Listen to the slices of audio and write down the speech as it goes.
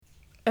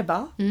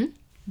Ebba,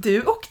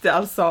 du åkte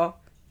alltså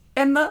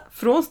ända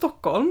från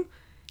Stockholm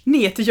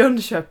ner till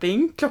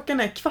Jönköping. Klockan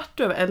är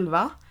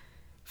 11:15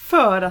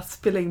 för att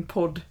spela in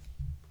podd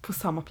på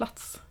samma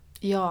plats.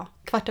 Ja,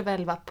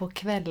 11:15 på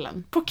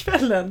kvällen. På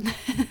kvällen?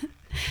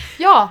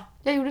 Ja,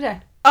 jag gjorde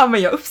det. Ja,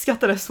 men jag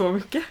uppskattar det så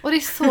mycket. Och det är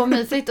så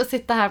mysigt att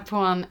sitta här på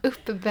en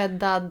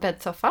uppbäddad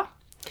bäddsoffa.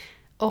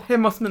 Och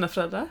hemma hos mina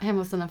föräldrar. Hemma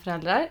hos dina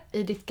föräldrar.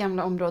 I ditt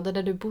gamla område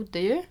där du bodde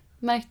ju.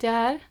 Märkte jag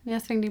här när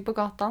jag svängde in på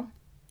gatan.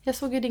 Jag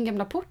såg ju din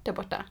gamla port där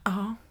borta.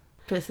 Ja,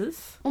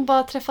 precis. Och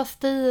bara träffa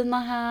Stina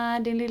här,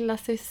 din lilla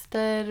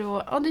syster.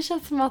 Och det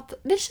känns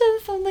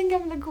som den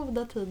gamla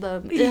goda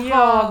tiden i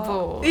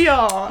Habo.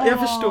 Ja, jag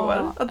förstår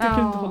att du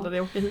kunde inte hålla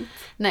dig och åka hit.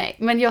 Nej,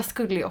 men jag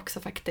skulle ju också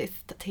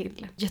faktiskt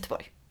till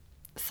Göteborg.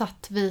 Så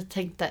att vi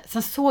tänkte,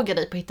 sen såg jag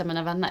dig på Hitta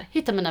mina vänner.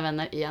 Hitta mina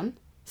vänner igen.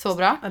 Så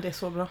bra. Ja, det är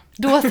så bra.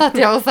 Då satt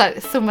jag och så här,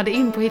 zoomade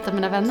in på Hitta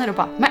mina vänner och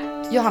bara,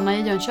 men Johanna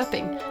i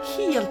Jönköping.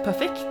 Helt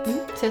perfekt.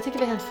 Så jag tycker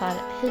vi hälsar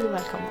hej och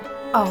välkomna.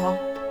 Ja,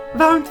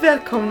 varmt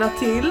välkomna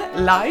till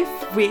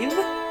Life with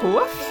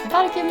Hoof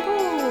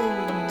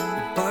Barkenbom.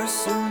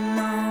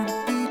 Barcelona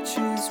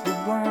beaches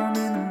were warm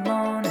in the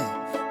morning,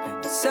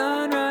 and the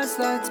sunrise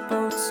lights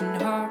boats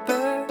and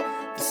harbor.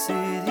 The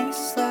city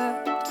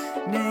slept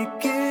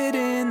naked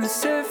in the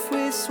surf.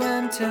 We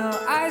swam till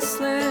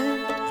Iceland,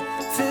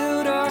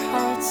 filled our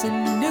hearts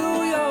in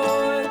New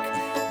York.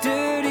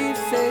 Dirty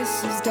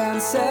faces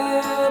down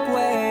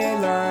subway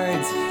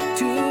lines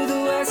to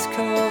the west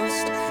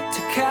coast,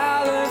 to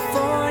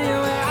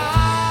California, where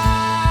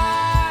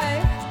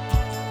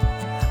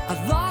I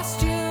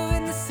lost you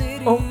in the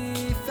city. Och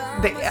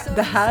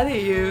det här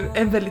är ju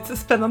en väldigt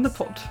spännande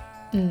podd.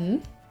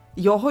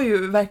 Jag har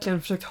ju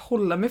verkligen försökt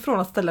hålla mig från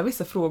att ställa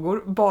vissa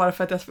frågor bara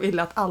för att jag vill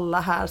att alla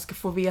här ska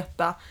få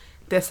veta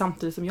det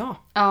samtidigt som jag.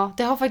 Ja,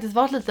 det har faktiskt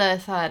varit lite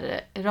så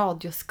här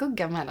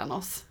radioskugga mellan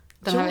oss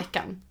den här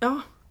veckan.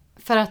 Ja.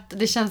 För att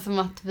det känns som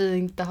att vi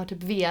inte har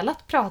typ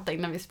velat prata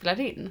innan vi spelar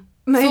in.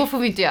 Nej. Så får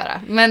vi inte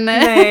göra. Men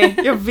nej,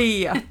 jag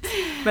vet.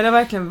 Men det har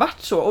verkligen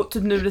varit så. Och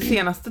typ nu det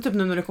senaste, typ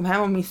nu när du kom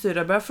hem och min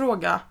syra började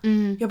fråga.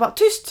 Jag bara,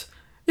 tyst!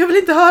 Jag vill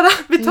inte höra.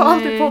 Vi tar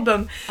alltid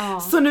podden. Ja.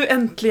 Så nu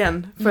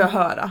äntligen får jag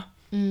höra.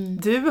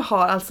 Du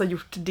har alltså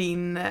gjort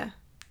din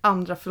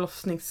andra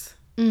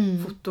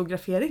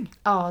förlossningsfotografering.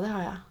 Ja, det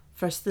har jag.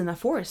 För Stina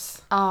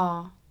Force.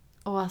 Ja,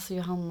 och alltså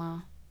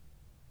Johanna,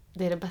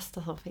 det är det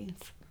bästa som finns.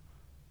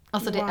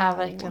 Alltså det Wow. är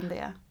verkligen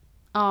det.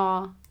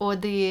 Ja, och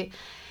det är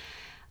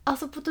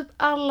alltså på typ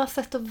alla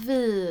sätt och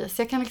vis.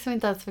 Jag kan liksom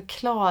inte ens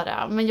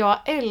förklara, men jag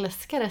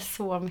älskar det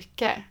så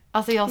mycket.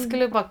 Alltså jag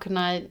skulle bara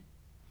kunna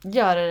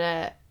göra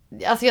det.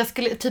 Alltså jag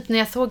skulle, typ när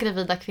jag såg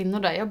gravida kvinnor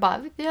där,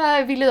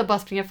 jag ville bara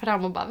springa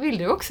fram och bara, vill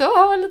du också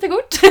ha lite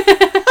kort?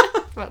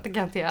 Det kan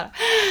jag inte göra.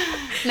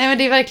 Nej, men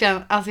det är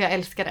verkligen, alltså jag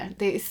älskar det.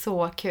 Det är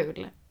så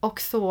kul.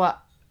 Och så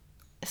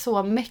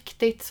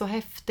mäktigt, så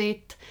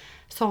häftigt.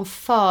 Som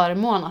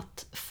förmån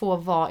att få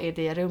vara i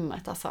det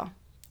rummet, alltså.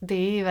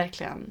 Det är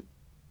verkligen,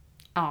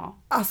 ja.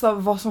 Alltså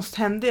vad som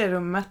händer i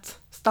rummet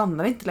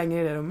stannar inte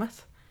längre i det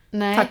rummet.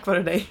 Nej. Tack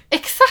vare dig.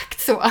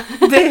 Exakt så.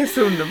 Det är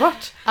så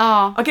underbart.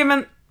 Ja. Okej,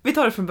 men vi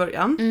tar det från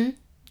början.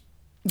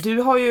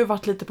 Du har ju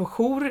varit lite på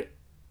jour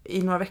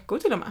i några veckor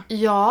till och med.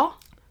 Ja.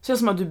 Så det är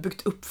som att du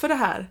byggt upp för det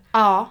här.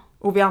 Ja.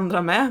 Och vi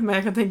andra med, men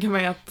jag kan tänka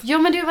mig att... Ja,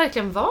 men det har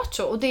verkligen varit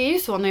så. Och det är ju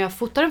så, när jag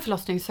fotar en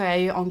förlossning så är jag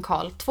ju on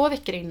call 2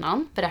 veckor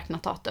innan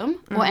beräknat datum.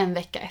 Och 1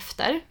 vecka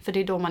efter. För det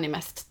är då man är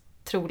mest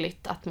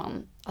troligt att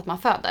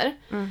man föder.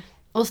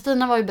 Och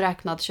Stina var ju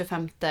beräknad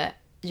 25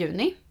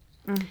 juni.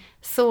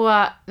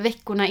 Så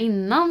veckorna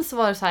innan så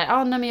var det så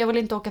här, nej men jag vill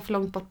inte åka för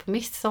långt bort på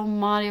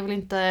midsommar. Jag vill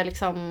inte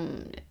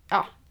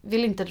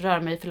vill inte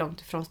röra mig för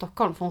långt ifrån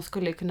Stockholm. För hon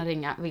skulle ju kunna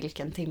ringa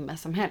vilken timme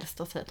som helst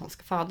och säga att hon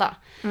ska föda.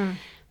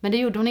 Men det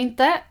gjorde hon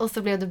inte. Och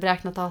så blev det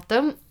beräknat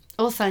datum.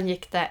 Och sen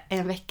gick det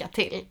 1 vecka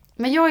till.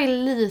 Men jag är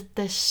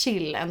lite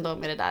chill ändå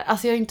med det där.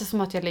 Alltså jag är inte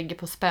som att jag ligger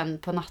på spänn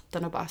på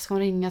natten och bara, ska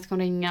hon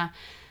ringa?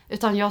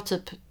 Utan jag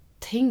typ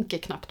tänker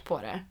knappt på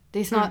det. Det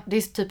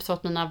är typ så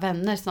att mina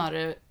vänner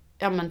snarare,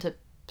 ja men typ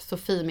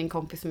Sofie, min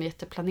kompis som är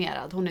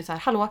jätteplanerad. Hon är så här,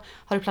 hallå,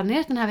 har du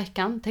planerat den här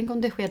veckan? Tänk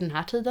om det sker den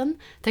här tiden?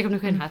 Tänk om det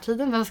sker den här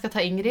tiden? Vem ska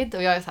ta Ingrid?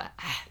 Och jag är så här,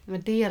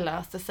 men det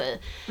löste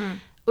sig.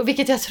 Och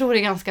vilket jag tror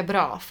är ganska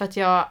bra. För att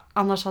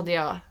annars hade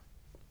jag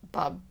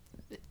bara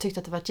tyckt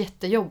att det var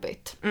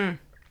jättejobbigt.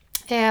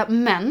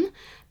 Men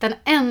den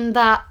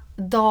enda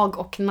dag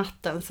och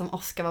natten som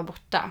Oskar var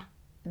borta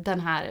den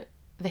här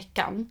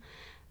veckan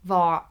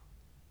var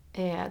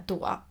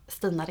då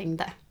Stina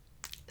ringde.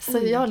 Så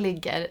jag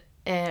ligger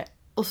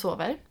och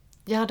sover.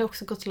 Jag hade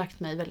också gått och lagt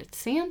mig väldigt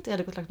sent. Jag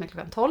hade gått och lagt mig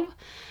klockan 12.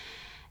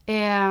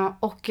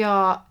 Och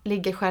jag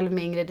ligger själv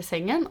med Ingrid i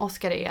sängen.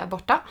 Oskar är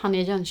borta. Han är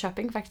i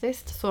Jönköping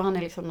faktiskt. Så han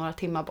är liksom några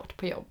timmar bort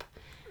på jobb.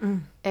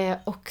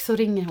 Och så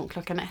ringer hon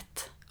klockan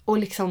 1. Och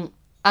liksom,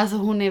 alltså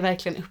hon är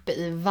verkligen uppe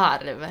i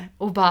varv.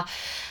 Och bara,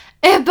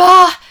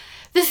 Ebba!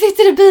 Vi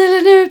sitter i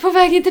bilen nu på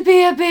vägen till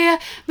BB.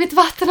 Mitt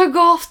vatten har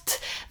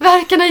gått.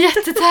 Verkarna är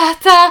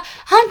jättetäta.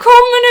 Han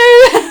kommer nu!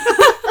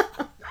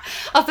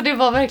 Alltså det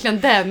var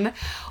verkligen den.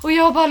 Och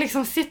jag bara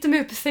liksom sitter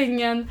mig upp i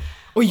sängen.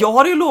 Och jag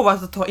har ju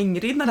lovat att ta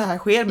Ingrid när det här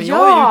sker, men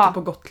jag är ju ute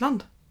på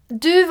Gotland.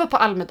 Du var på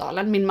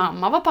Almedalen, min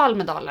mamma var på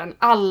Almedalen.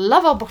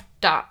 Alla var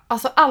borta.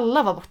 Alltså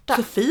alla var borta.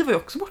 Sofie var ju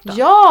också borta.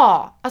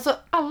 Ja, alltså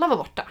alla var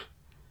borta.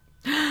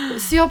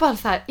 Så jag bara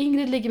så här,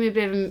 Ingrid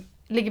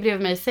ligger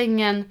bredvid mig i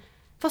sängen.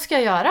 Vad ska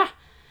jag göra?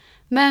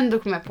 Men då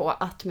kom jag på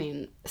att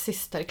min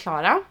syster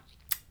Klara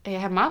är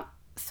hemma.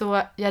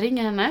 Så jag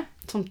ringer henne.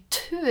 Som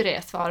tur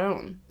är svarar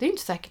hon. Det är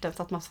inte säkert ens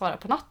att man svarar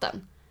på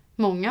natten.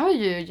 Många har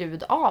ju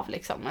ljud av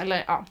liksom.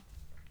 Eller ja,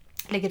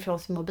 lägger ifrån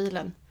sig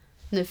mobilen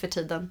nu för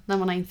tiden. När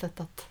man har insett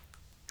att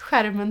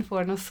skärmen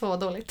får något så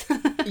dåligt.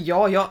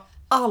 Ja, jag har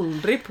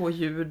aldrig på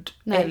ljud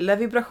eller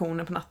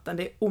vibrationer på natten.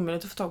 Det är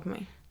omöjligt att få tag på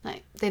mig.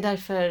 Nej, det är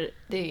därför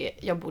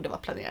jag borde vara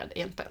planerad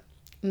egentligen.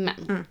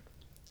 Men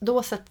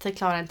då sätter sig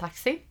Klara en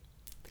taxi.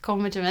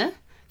 Kommer till mig.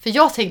 För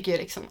jag tänker ju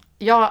liksom,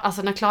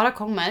 alltså när Klara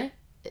kommer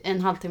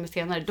en halvtimme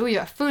senare, då är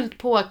jag fullt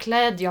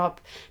påklädd, jag har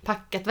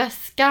packat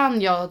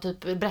väskan, jag har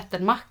typ brett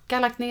en macka,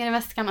 lagt ner i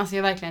väskan, alltså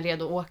jag är verkligen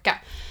redo att åka.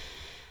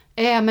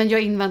 Men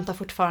jag inväntar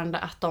fortfarande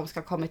att de ska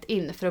ha kommit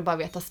in för att bara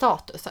veta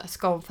status.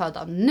 Ska hon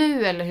föda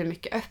nu eller hur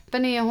mycket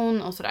öppen är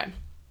hon och sådär.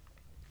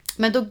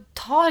 Men då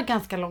tar det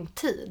ganska lång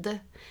tid.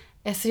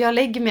 Så jag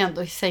lägger mig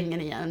ändå i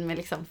sängen igen med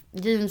liksom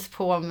jeans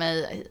på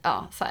mig,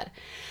 ja så här.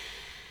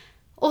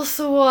 Och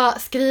så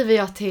skriver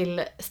jag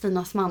till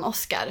Stinas man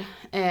Oskar.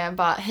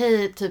 Bara,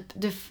 hej, typ,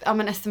 du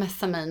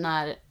smsar mig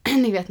när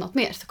ni vet något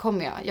mer så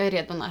kommer jag. Jag är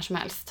redo när som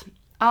helst.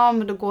 Ja,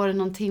 men då går det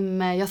någon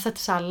timme. Jag sätter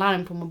så här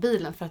larm på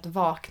mobilen för att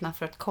vakna,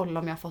 för att kolla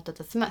om jag har fått ett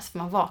sms. För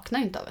man vaknar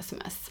inte av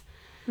sms.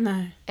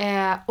 Nej.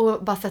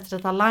 Och bara sätter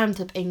ett alarm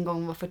typ en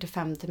gång var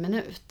 45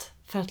 minut.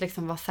 För att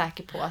liksom vara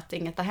säker på att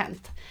inget har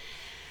hänt.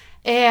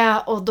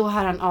 Och då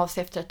hör han av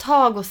sig efter ett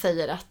tag och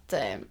säger att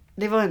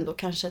det var ändå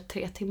kanske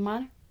 3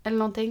 timmar. Eller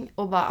någonting.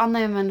 Och bara,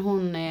 nej men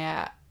hon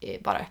är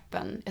bara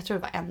öppen. Jag tror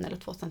det var 1 eller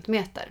 2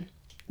 centimeter.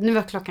 Nu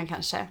var klockan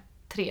kanske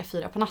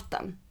 3-4 på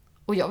natten.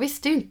 Och jag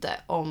visste ju inte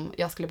om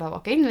jag skulle behöva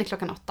åka in vid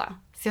klockan 8.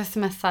 Så jag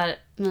smsar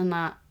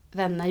mina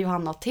vänner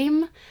Johanna och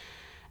Tim.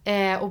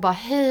 Och bara,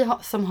 hej,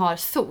 som har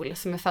Sol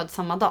som är född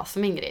samma dag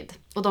som Ingrid.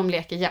 Och de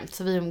leker jämt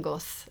så vi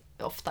umgås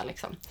ofta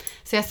liksom.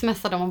 Så jag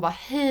smsar dem och bara,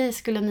 hej,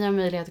 skulle ni ha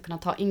möjlighet att kunna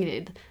ta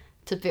Ingrid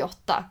typ vid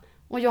 8?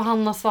 Och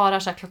Johanna svarar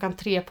så här klockan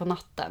 3 på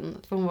natten.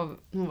 För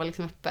hon var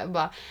liksom uppe.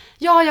 Bara,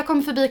 ja, jag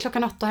kommer förbi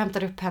klockan 8 och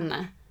hämtar upp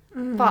henne.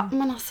 Bara,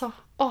 men alltså,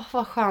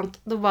 vad skönt.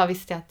 Då bara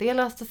visste jag att det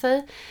löste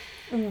sig.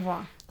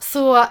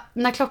 Så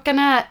när klockan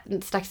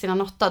är strax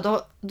innan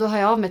 8, då hör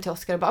jag av mig till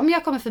Oskar och bara, men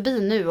jag kommer förbi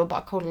nu och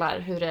bara kollar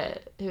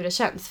hur det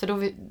känns.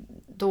 För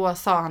då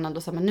sa han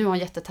ändå så här, men nu har hon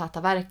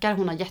jättetäta värkar,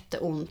 hon har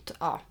jätteont.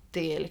 Ja,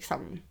 det är liksom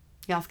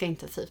ganska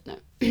intensivt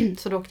nu.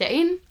 Så då åkte jag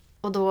in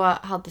och då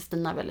hade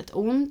Stina väldigt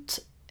ont.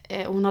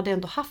 Hon hade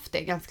ändå haft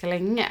det ganska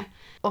länge.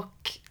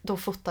 Och då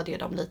fotade jag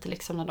dem lite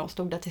liksom när de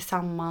stod där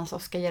tillsammans.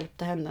 Oskar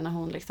hjälpte henne när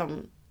hon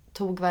liksom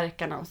tog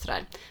verkarna och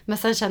sådär. Men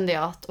sen kände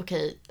jag att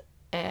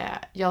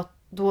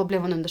då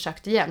blev hon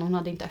undersökt igen. Hon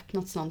hade inte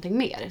öppnats någonting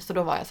mer. Så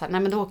då var jag så här,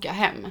 nej men då åker jag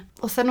hem.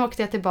 Och sen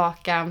åkte jag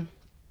tillbaka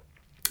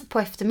på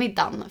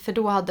eftermiddagen. För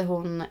då hade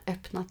hon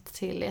öppnat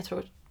till, jag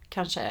tror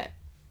kanske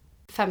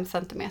 5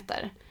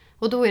 centimeter.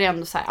 Och då är det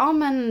ändå så här, ja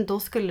men då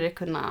skulle det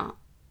kunna...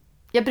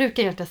 Jag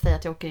brukar egentligen säga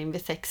att jag åker in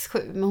vid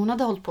 6-7. Men hon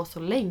hade hållit på så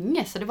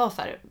länge. Så det var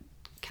så här,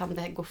 kan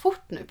det gå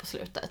fort nu på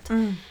slutet?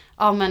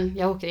 Ja, men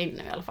jag åker in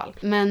nu i alla fall.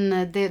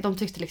 Men de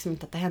tyckte liksom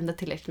inte att det hände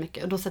tillräckligt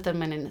mycket. Och då sätter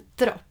man in ett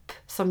dropp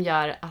som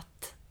gör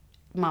att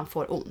man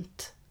får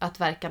ont. Att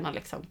verkarna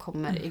liksom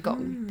kommer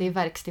igång. Det är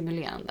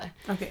verkstimulerande.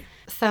 Okay.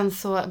 Sen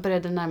så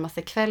började det närma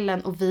sig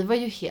kvällen. Och vi var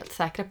ju helt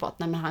säkra på att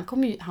nej,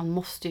 men han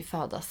måste ju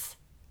födas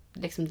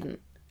liksom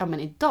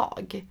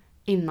idag.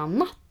 Innan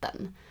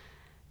natten.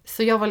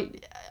 Så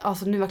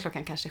nu var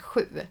klockan kanske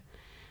 7.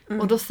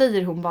 Och då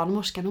säger hon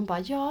barnmorskan, hon bara,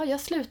 ja, jag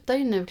slutar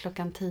ju nu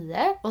klockan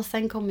 10 och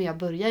sen kommer jag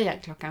börja igen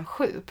klockan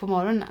 7 på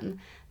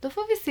morgonen. Då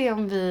får vi se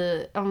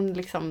om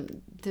liksom,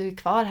 du är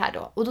kvar här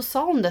då. Och då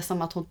sa hon det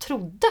som att hon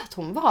trodde att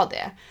hon var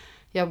det.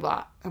 Jag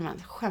bara,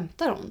 men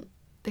skämtar hon?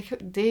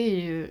 Det är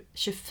ju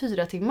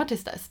 24 timmar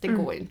tills dess, det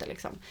går ju inte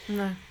liksom.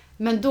 Nej.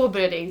 Men då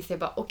började jag inse,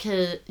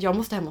 okej, jag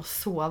måste hem och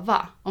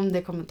sova om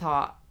det kommer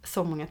ta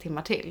så många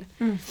timmar till.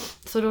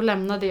 Så då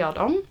lämnade jag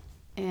dem.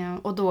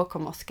 Och då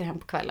kom Oskar hem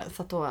på kvällen.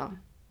 Så att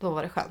då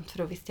var det skönt. För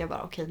då visste jag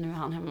bara, okej, nu är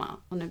han hemma.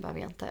 Och nu behöver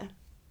jag inte...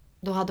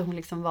 Då hade hon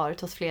liksom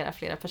varit hos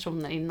flera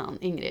personer innan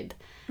Ingrid.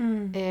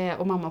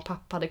 Och mamma och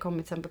pappa hade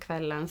kommit sen på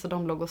kvällen. Så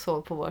de låg och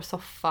sov på vår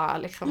soffa.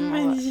 Liksom,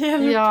 men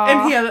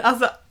hjälp!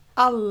 Alltså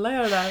alla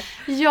gör det där.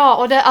 Ja,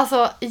 och det,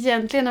 alltså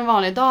egentligen en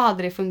vanlig dag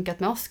hade det funkat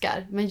med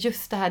Oskar. Men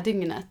just det här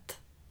dygnet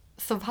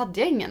så hade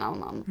jag ingen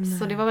annan. Nej.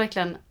 Så det var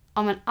verkligen...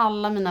 Ja, men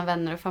alla mina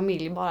vänner och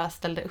familj bara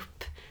ställde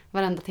upp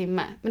varenda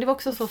timme. Men det var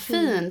också så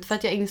fint för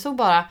att jag insåg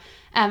bara,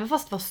 även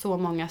fast det var så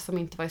många som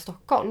inte var i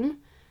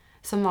Stockholm,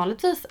 som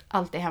vanligtvis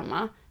alltid är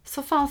hemma,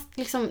 så fanns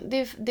liksom,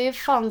 det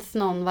fanns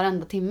någon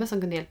varenda timme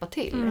som kunde hjälpa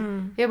till.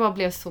 Jag bara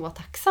blev så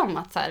tacksam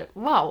att så här,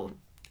 wow,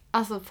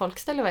 alltså folk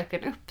ställer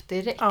verkligen upp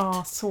direkt.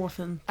 Ja, så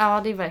fint.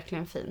 Ja, det är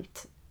verkligen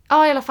fint.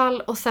 Ja, i alla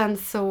fall. Och sen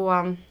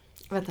så...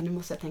 Vänta, nu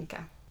måste jag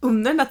tänka.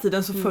 Under den här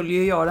tiden så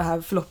följer jag det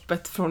här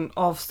förloppet från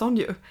avstånd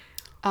ju.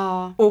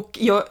 Ja. Och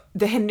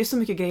det hände ju så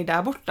mycket grejer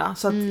där borta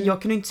så att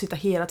jag kunde inte sitta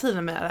hela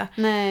tiden med det.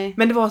 Nej.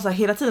 Men det var så här,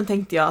 hela tiden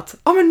tänkte jag att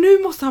men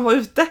nu måste han vara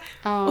ute.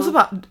 Ja. Och så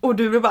bara, och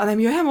du blev bara, nej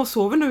men jag är hemma och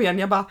sover nu igen.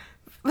 Jag bara,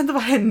 vänta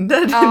vad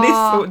händer?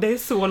 Ja. Det är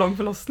så lång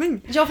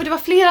förlossning. Ja, för det var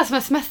flera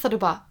som smsade och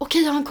bara,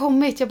 okej, har han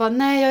kommit? Jag bara,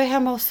 nej, jag är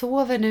hemma och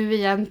sover nu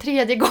igen,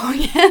 3:e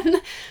gången.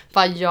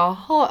 Bara,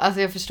 jaha,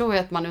 alltså jag förstår ju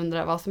att man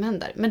undrar vad som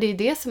händer. Men det är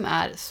det som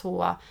är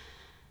så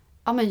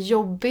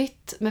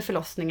jobbigt med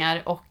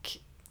förlossningar, och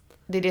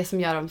det är det som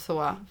gör dem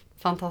så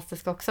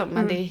fantastiska också.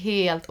 Men det är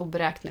helt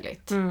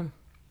oberäkneligt. Mm.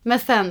 Men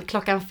sen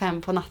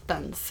 5:00 på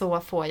natten så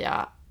får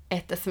jag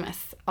ett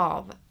sms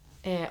av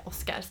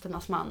Oskar,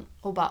 Stinas man,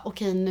 och bara,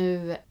 okej,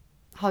 nu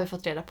har vi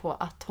fått reda på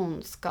att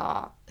hon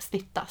ska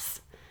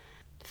snittas.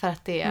 För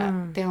att det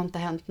har inte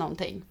hänt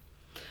någonting.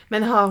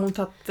 Men har hon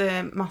tagit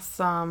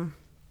massa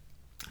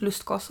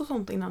lustgas och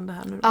sånt innan det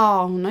här nu?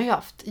 Ja, hon har ju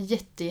haft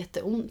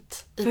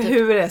jätteont. För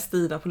hur är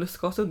Stina på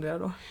lustgas undrar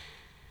jag då?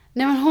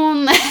 Nej men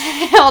hon...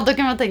 ja, då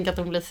kan man tänka att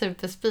hon blir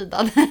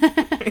superspidad.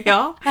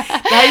 Ja,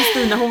 det här är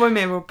Stina, hon var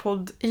med i vår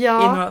podd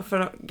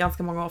för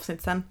ganska många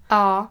avsnitt sen.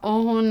 Ja, och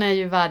hon är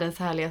ju världens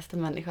härligaste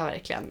människa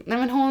verkligen. Nej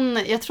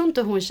men jag tror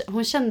inte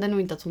hon kände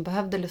nog inte att hon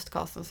behövde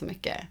lustgasen så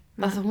mycket.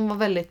 Alltså hon var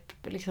väldigt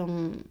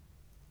liksom...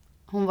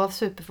 Hon var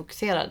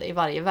superfokuserad i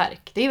varje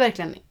verk. Det är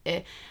verkligen...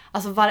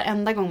 alltså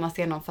varenda gång man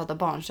ser någon föda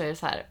barn så är det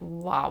så här,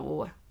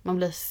 wow. Man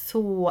blir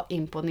så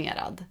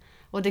imponerad.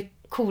 Och det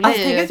coola är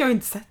ju... tänk att jag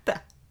inte sett det.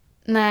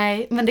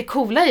 Nej, men det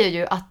coola är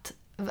ju att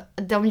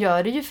de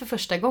gör det ju för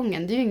första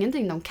gången. Det är ju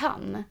ingenting de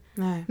kan.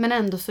 Nej. Men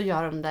ändå så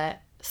gör de det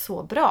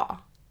så bra.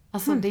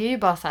 Alltså det är ju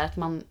bara så här att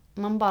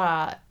man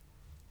bara...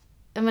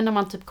 Jag menar, när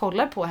man typ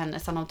kollar på henne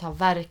sen hon tar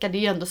verkar, det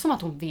är ju ändå som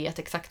att hon vet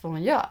exakt vad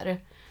hon gör.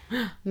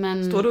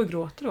 Men... Står du och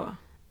gråter då?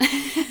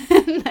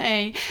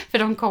 Nej, för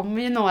de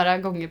kommer ju några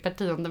gånger per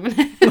 10:e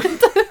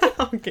minut.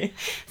 Okej.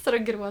 Så de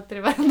gråter i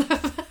varenda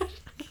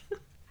verk.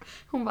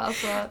 Hon bara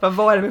alltså...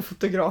 Vad är det med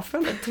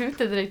fotografen? Jag tror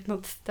inte direkt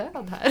något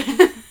stöd här.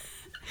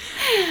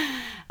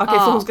 Okej,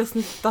 så hon ska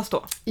snittas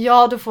då?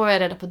 Ja, då får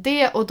jag reda på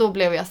det. Och då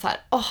blev jag så här,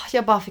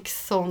 jag bara fick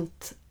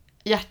sånt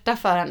hjärta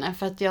för henne.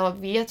 För att jag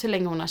vet hur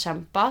länge hon har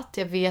kämpat.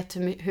 Jag vet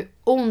hur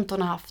ont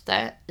hon har haft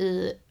det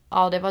i,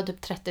 det var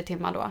typ 30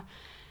 timmar då.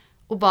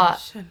 Och bara,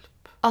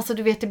 alltså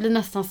du vet, det blir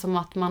nästan som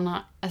att man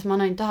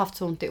har inte haft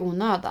så ont i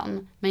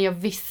onödan. Men jag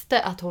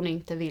visste att hon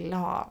inte ville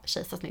ha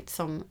kejsarsnitt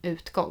som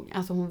utgång.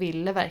 Alltså hon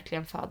ville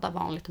verkligen föda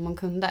vanligt om hon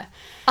kunde.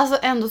 Alltså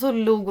ändå så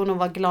log hon och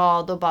var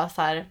glad och bara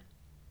så här,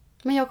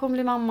 men jag kommer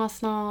bli mamma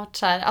snart.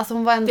 Så här. Alltså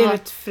hon var ändå... Det är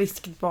ett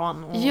friskt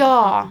barn.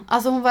 Ja,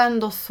 alltså hon var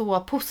ändå så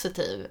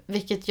positiv.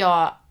 Vilket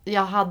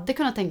jag hade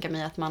kunnat tänka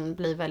mig att man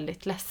blir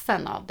väldigt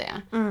ledsen av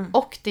det.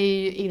 Och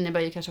det innebär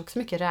ju kanske också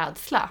mycket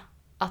rädsla.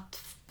 Att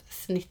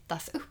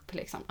snittas upp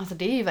liksom. Alltså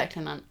det är ju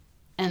verkligen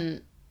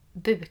en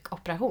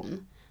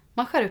bukoperation.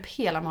 Man skär upp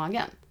hela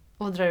magen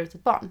och drar ut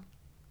ett barn.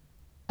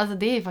 Alltså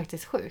det är ju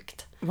faktiskt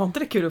sjukt. Var inte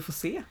det kul att få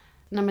se?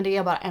 Nej, men det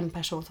är bara en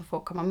person som får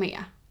komma med.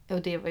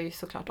 Och det var ju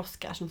såklart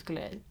Oskar som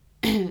skulle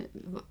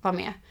vara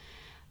med.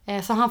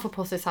 Så han får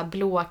på sig så här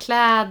blåa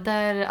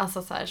kläder,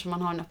 alltså så här som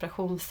man har i en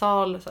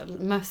operationssal, så här,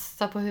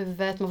 mössa på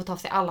huvudet, man får ta av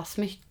sig alla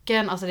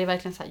smycken. Alltså det är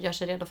verkligen så här, gör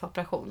sig redo för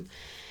operation.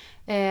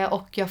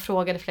 Och jag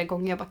frågade flera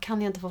gånger, jag bara,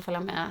 kan jag inte få följa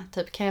med?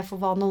 Typ, kan jag få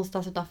vara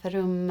någonstans utanför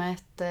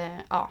rummet?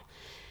 Ja.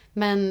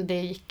 Men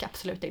det gick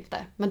absolut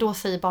inte. Men då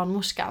säger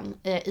barnmorskan,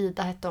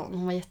 Ida hette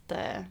hon var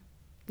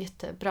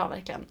jättebra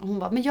verkligen. Och hon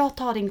bara, men jag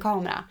tar din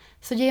kamera.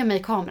 Så ge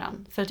mig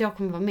kameran. För att jag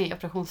kommer vara med i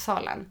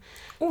operationssalen.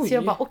 Oj. Så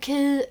jag bara,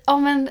 okej,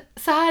 men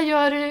så här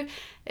gör du.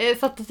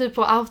 Satte typ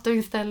på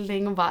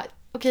autoinställning och bara,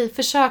 okej,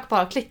 försök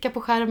bara. Klicka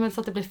på skärmen så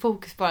att det blir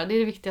fokus bara. Det är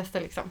det viktigaste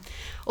liksom.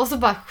 Och så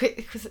bara,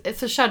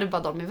 så körde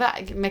bara de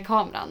iväg med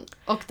kameran.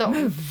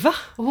 Men va?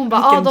 Och hon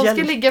bara, de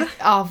ska ligga...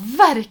 Ja,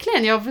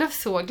 verkligen. Jag blev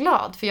så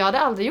glad. För jag hade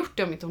aldrig gjort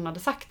det om inte hon hade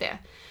sagt det.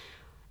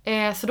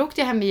 Så då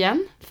åkte jag hem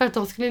igen för att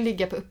de skulle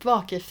ligga på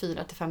uppvak i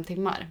 4-5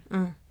 timmar.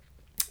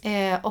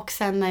 Och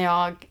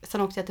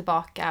sen åkte jag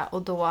tillbaka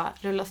och då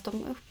rullas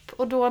de upp.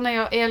 Och då när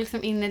jag är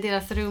liksom inne i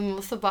deras rum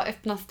och så bara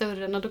öppnas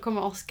dörren och då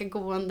kommer Oskar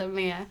gående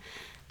med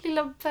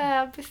lilla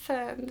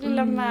bebisen,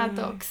 lilla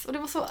Maddox. Och det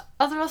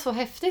var så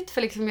häftigt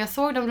för liksom jag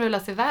såg dem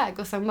rullas iväg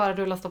och sen bara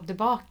rullas de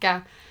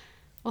tillbaka.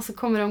 Och så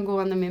kommer de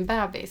gående med min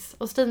bebis.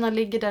 Och Stina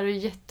ligger där och är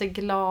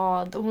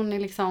jätteglad och hon är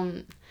liksom...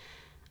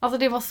 Alltså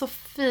det var så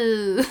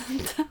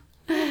fint.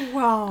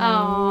 Wow.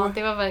 Ja,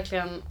 det var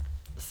verkligen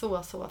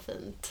så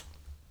fint.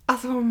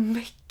 Alltså vad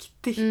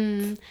mäktigt.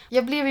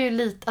 Jag blev ju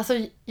lite... Alltså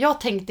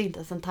jag tänkte inte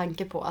ens en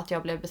tanke på att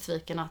jag blev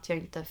besviken att jag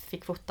inte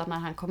fick fota när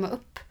han kom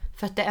upp.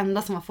 För att det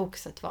enda som var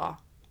fokuset var,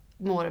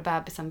 mår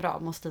bebisen bra,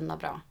 mår Stina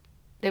bra.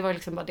 Det var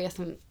liksom bara det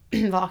som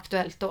var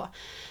aktuellt då.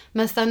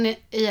 Men sen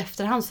i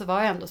efterhand så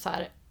var jag ändå så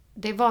här...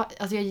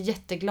 Alltså jag är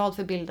jätteglad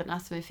för bilderna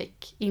som vi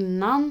fick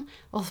innan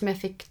och som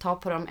jag fick ta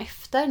på dem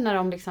efter när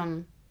de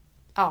liksom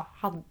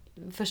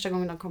första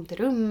gången de kom till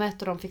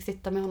rummet och de fick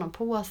sitta med honom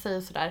på sig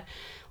och sådär.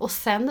 Och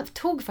sen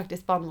tog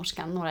faktiskt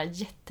barnmorskan några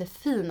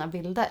jättefina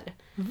bilder.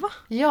 Va?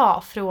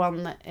 Ja,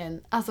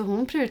 alltså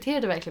hon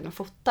prioriterade verkligen att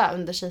fota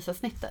under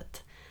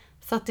kejsarsnittet.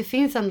 Så att det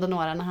finns ändå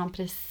några när han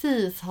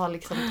precis har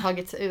liksom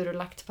tagit sig ur och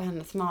lagt på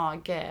hennes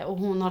mage. Och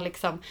hon har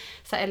liksom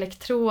så här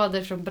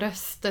elektroder från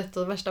bröstet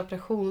och värsta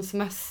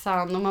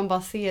operationsmössan. Och man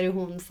bara ser hur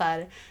hon så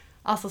här,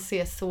 alltså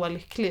ser så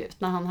lycklig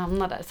ut när han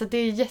hamnar där. Så det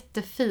är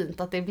jättefint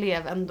att det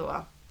blev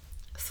ändå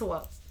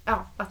så,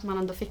 ja, att man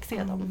ändå fick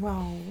se dem.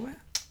 Wow.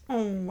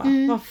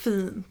 Vad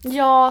fint.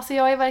 Ja, så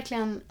jag är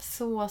verkligen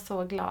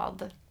så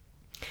glad.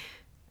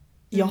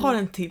 Jag har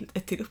ett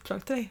till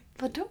uppdrag till dig.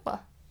 Vadå?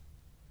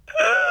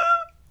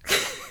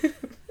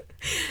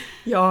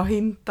 Jag har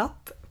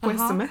hintat på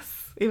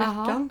sms i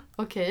veckan.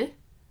 Okej.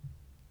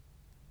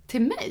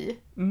 Till mig?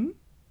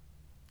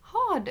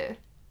 Har du?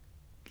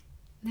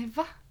 Nej,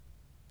 va?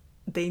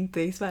 Det är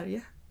inte i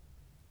Sverige.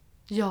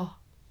 Ja.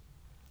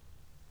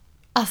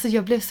 Alltså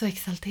jag blev så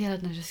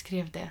exalterad när du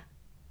skrev det.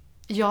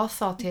 Jag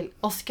sa till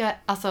Oskar,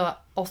 alltså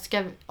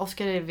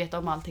Oskar vet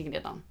om allting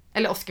redan.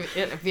 Eller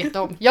Oskar vet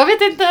om. Jag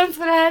vet inte ens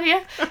vad det här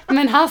är.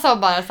 Men han sa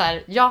bara så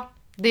här: ja,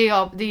 det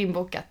är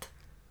inbokat.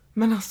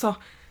 Men alltså,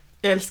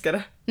 jag älskar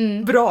det.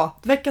 Bra.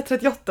 Vecka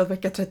 38,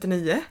 vecka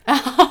 39.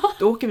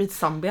 Då åker vi till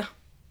Zambia.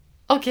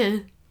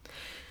 Okej.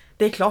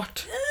 Det är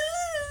klart.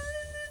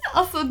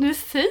 Alltså nu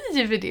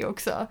säger vi det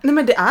också. Nej,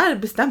 men det är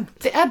bestämt.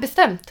 Det är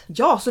bestämt.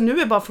 Ja, så nu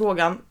är bara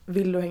frågan,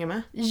 vill du hänga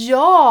med?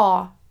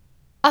 Ja.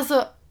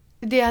 Alltså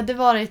det hade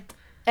varit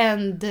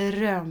en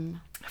dröm.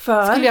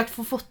 Skulle jag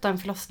få fota en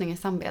förlossning i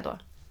Zambia då?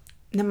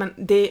 Nej, men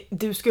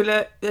du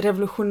skulle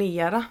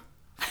revolutionera.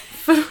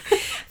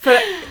 För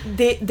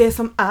det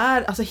som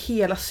är alltså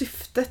hela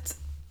syftet,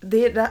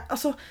 det är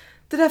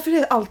därför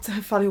det allt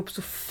faller ihop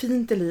så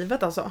fint i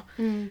livet alltså.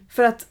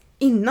 För att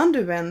innan du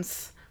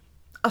ens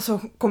alltså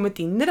kommit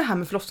in i det här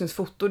med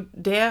förlossningsfoto,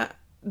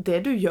 det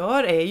du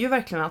gör är ju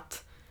verkligen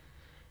att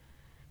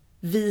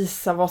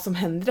visa vad som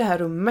händer i det här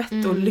rummet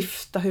och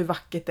lyfta hur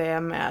vackert det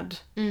är med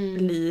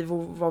liv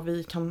och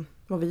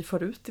vad vi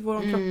får ut i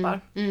våra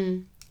kroppar.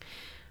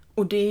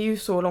 Och det är ju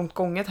så långt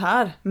gånget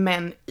här,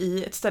 men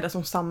i ett ställe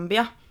som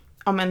Zambia,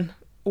 ja men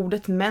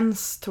ordet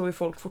mens tror ju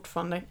folk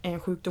fortfarande är en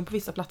sjukdom på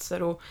vissa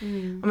platser och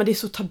ja, men det är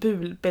så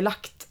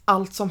tabubelagt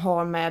allt som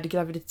har med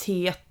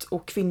graviditet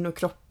och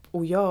kvinnokropp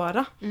att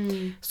göra.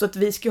 Så att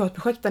vi ska ha ett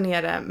projekt där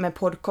nere med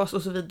podcast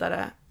och så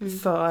vidare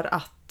för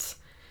att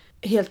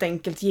helt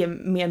enkelt ge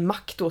mer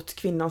makt åt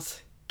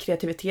kvinnans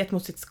kreativitet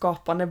mot sitt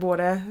skapande,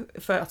 både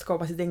för att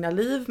skapa sitt egna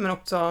liv men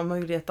också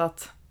möjlighet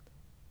att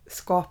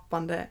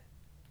skapande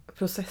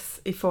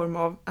process i form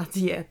av att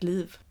ge ett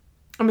liv.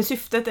 Ja, men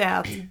syftet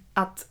är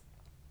att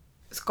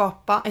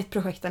skapa ett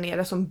projekt där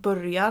nere som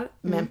börjar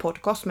med en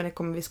podcast, men det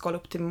kommer vi skala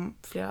upp till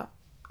flera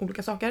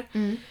olika saker.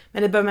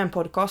 Men det börjar med en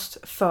podcast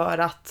för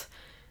att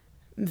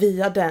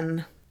via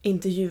den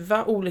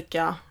intervjua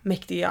olika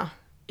mäktiga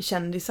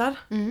kändisar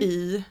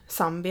i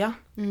Zambia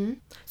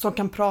som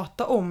kan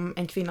prata om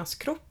en kvinnas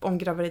kropp, om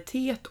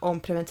graviditet, om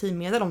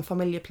preventivmedel, om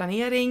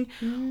familjeplanering,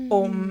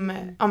 om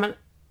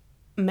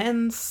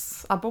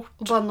mens, abort.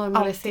 Och bara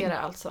normalisera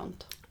allting. allt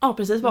sånt. Ja,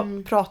 precis.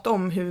 Bara prata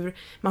om hur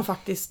man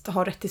faktiskt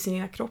har rätt till sin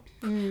egen kropp.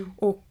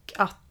 Och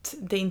att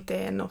det inte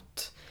är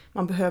något,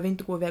 man behöver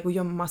inte gå iväg och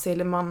gömma sig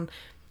eller man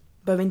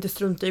behöver inte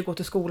strunta i att gå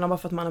till skolan bara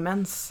för att man har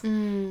mens.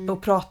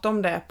 Och prata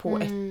om det på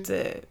ett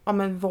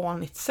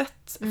vanligt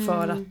sätt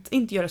för att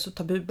inte göra det så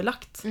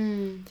tabubelagt.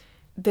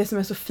 Det som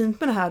är så fint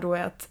med det här då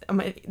är att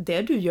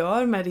det du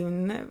gör med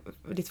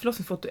ditt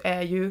förlossningsfoto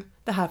är ju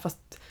det här,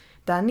 fast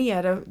där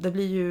nere, det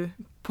blir ju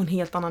på en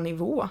helt annan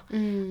nivå.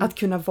 Att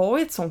kunna vara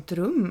i ett sånt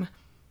rum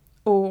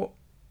och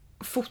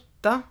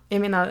fota.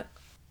 Jag menar,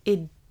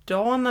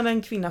 idag när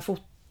en kvinna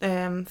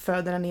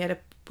föder där nere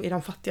i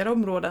de fattigare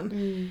områden,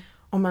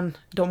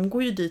 de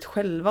går ju dit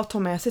själva och tar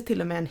med sig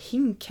till och med en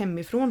hink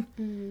hemifrån.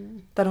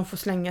 Där de får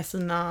slänga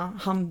sina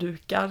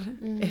handdukar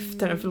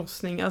efter en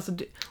förlossning. Alltså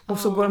och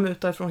så går de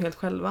ut därifrån helt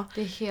själva.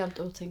 Det är helt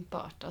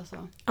otänkbart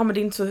alltså. Ja, men det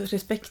är inte så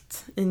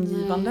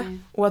respektingivande. Nej.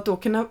 Och att då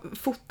kunna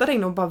fota det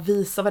in och bara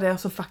visa vad det är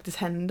som faktiskt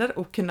händer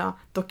och kunna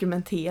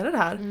dokumentera det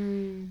här.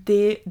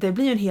 Det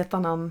blir ju en helt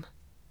annan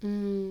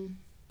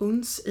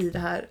uns i det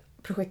här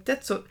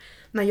projektet. Så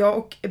när jag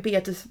och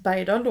Beatrice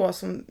Bergdahl då,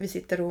 som vi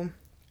sitter och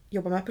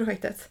jobbar med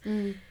projektet.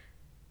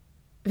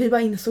 Vi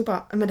bara insåg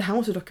men det här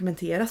måste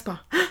dokumenteras bara.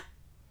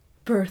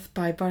 Birth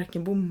by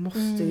Barkenbom måste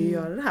ju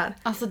göra det här.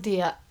 Alltså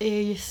det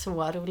är ju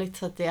så roligt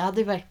så att det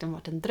hade verkligen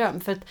varit en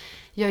dröm. För att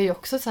jag är ju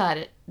också så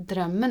här,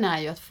 drömmen är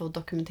ju att få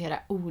dokumentera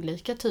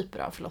olika typer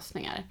av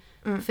förlossningar.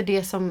 För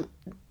det som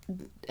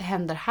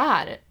händer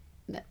här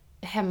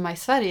hemma i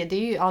Sverige, det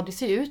är ju, det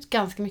ser ju ut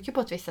ganska mycket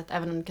på ett visst sätt,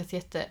 även om det kan se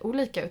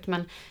jätteolika ut.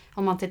 Men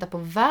om man tittar på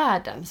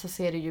världen så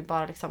ser det ju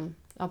bara liksom,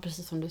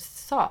 precis som du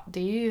sa, det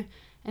är ju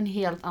en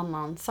helt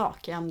annan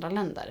sak i andra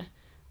länder.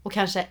 Och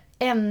kanske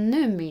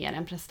ännu mer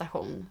en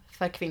prestation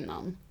för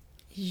kvinnan.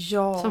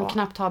 Ja. Som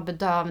knappt har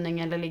bedövning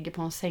eller ligger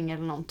på en säng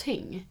eller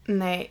någonting.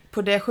 Nej,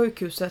 på det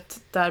sjukhuset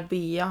där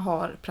Bea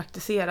har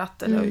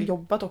praktiserat eller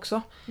jobbat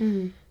också.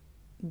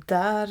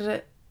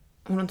 Där,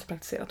 hon har inte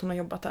praktiserat, hon har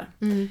jobbat där.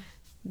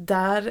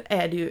 Där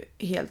är det ju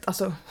helt,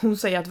 alltså hon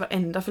säger att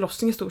varenda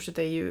förlossning i stort sett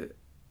är ju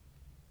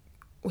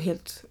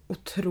helt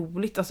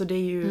otroligt. Alltså det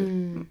är ju,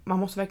 man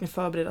måste verkligen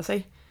förbereda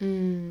sig.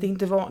 Det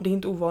är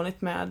inte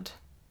ovanligt med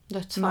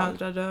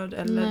mödradöd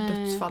eller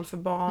dödsfall för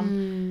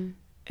barn.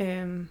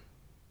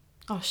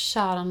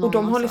 Kära någon, och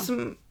de har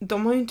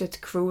de har ju inte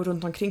ett crew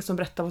runt omkring som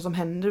berättar vad som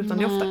händer, utan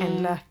det är ofta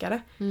en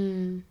läkare.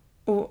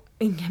 Och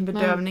ingen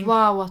bedövning. Men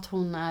wow, att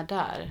hon är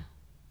där.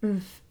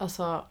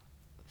 Alltså,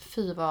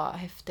 fy vad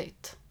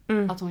häftigt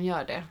att hon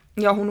gör det.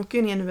 Ja, hon åker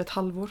ju ner nu ett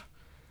halvår.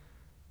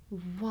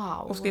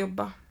 Wow. Och ska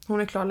jobba.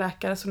 Hon är klar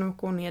läkare, så nu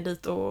åker hon ner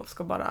dit och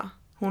ska bara...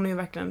 Hon är ju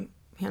verkligen...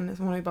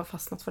 Hon har ju bara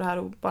fastnat för det här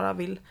och bara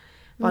vill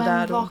vara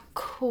där. Men vad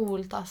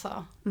coolt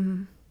alltså.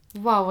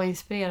 Wow, vad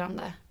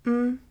inspirerande.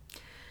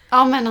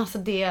 Ja, men alltså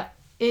det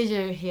är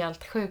ju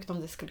helt sjukt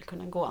om det skulle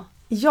kunna gå.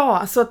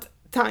 Ja, så att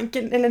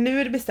tanken... Eller nu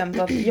är det bestämt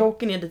att jag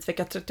åker ner dit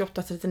vecka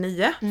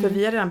 38-39. För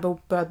vi har redan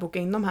börjat boka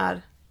in de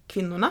här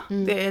kvinnorna.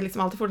 Det är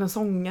liksom alltid från en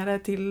sångare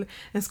till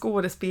en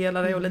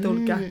skådespelare och lite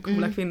olika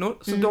coola kvinnor.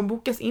 Så de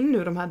bokas in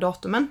nu, de här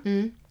datumen.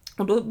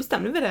 Och då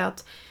bestämde vi det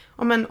att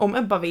om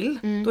Ebba vill,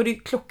 då är det ju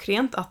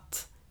klockrent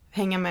att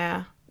hänga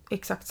med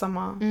exakt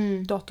samma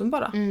datum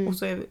bara. Och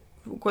så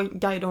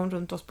guidar hon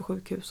runt oss på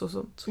sjukhus och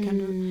så kan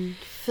du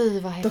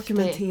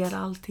dokumentera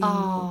allting.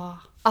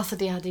 Alltså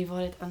det hade ju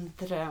varit en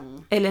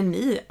dröm.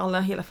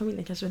 Eller hela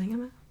familjen kanske vill hänga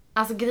med.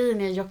 Alltså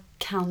grejen är, jag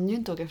kan ju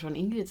inte åka från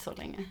Ingrid så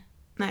länge.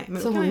 Nej,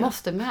 men så hon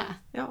måste med.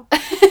 Ja.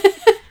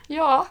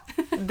 Ja.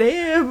 Det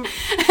är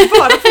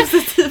bara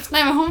positivt.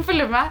 Nej, men hon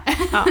följer med.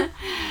 Ja.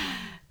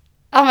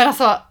 Ja, men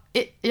alltså,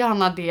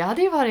 Johanna, det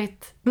hade ju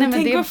varit... Men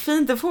tänk vad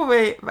fint, då får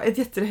vi ett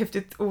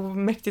jättehäftigt och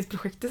mäktigt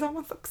projekt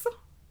tillsammans också.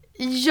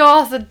 Ja,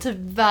 alltså typ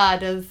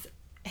världens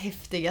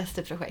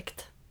häftigaste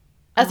projekt.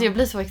 Alltså jag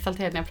blir så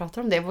exalterad när jag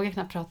pratar om det. Jag vågar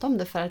knappt prata om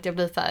det för att jag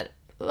blir så här,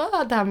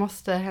 det här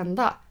måste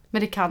hända.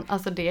 Men det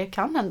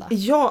kan hända.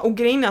 Ja, och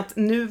grejen är att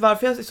nu,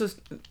 varför jag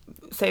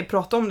säger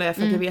prata om det,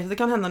 för att jag vet att det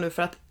kan hända nu,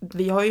 för att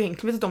vi har ju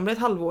egentligen vetat om det ett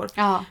halvår.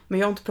 Ja. Men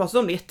jag har inte pratat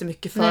om det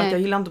jättemycket för att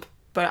jag gillar inte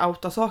att börja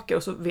outa saker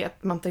och så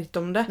vet man inte riktigt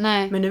om det.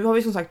 Nej. Men nu har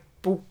vi som sagt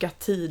bokat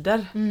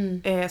tider.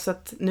 Så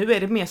att nu är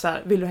det mer så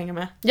här, vill du hänga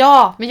med?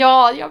 Ja, men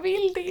jag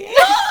vill det.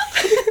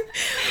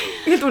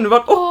 Helt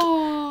underbart.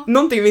 Och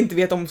någonting vi inte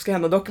vet om ska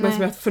hända dock, men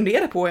som jag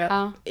funderar på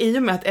är i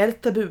och med att är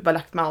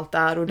tabubelagt med allt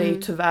där, och det är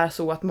ju tyvärr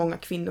så att många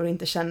kvinnor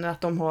inte känner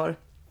att de har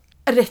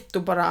rätt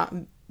att bara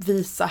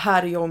visa,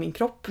 här är jag och min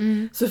kropp.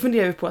 Så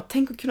funderar vi på att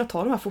tänk att kunna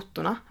ta de här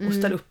fotorna och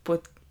ställa upp på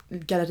ett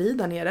galleri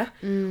där nere.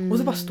 Och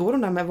så bara står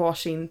de där med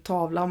varsin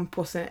tavla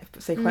på sig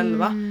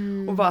själva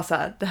och bara så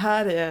här, det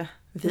här är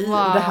vi, och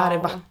det här är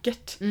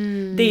vackert.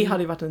 Det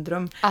hade ju varit en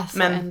dröm. Alltså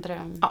men, en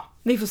dröm. Ja,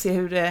 vi får se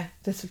hur det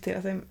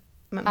resulterar sig.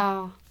 Men...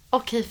 Ja.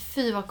 Okej,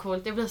 fy vad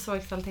coolt. Jag blir så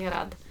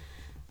exalterad.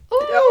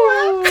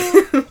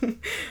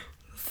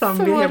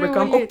 Zambia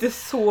Hebrecom. Och det är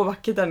så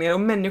vackert där nere. Och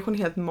människorna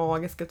är helt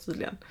magiska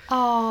tydligen.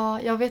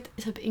 Ja, jag vet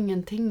typ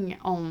ingenting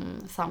om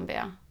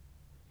Zambia.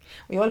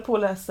 Och jag håller på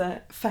att läsa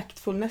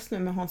Factfulness nu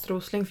med Hans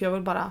Rosling. För jag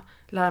vill bara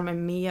lära mig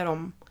mer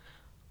om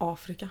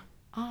Afrika.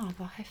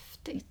 Vad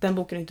häftigt. Den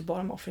boken är inte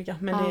bara om Afrika.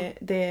 Men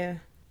det är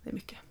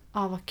mycket.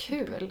 Vad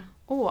kul.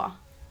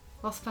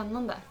 Vad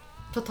spännande.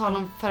 På tal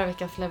om förra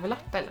veckans level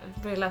up,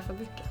 eller? Börja läsa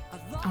böcker.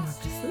 Ja,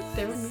 precis.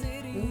 Det var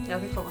jag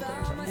vill komma till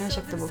det. Jag har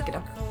köpt en bok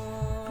idag.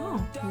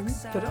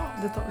 Bra,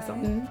 det tar vi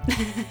sen.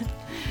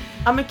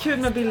 Ja, men kul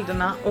med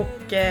bilderna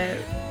och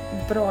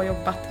bra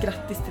jobbat.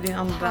 Grattis till din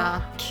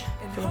andra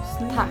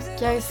förlossning.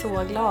 Tack, jag är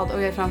så glad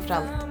och jag är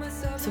framförallt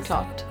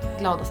såklart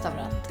gladast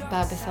över att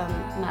bebisen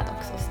med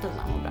också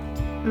Stina mår bra.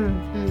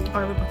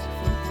 Ja, jag vill bara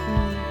träffa.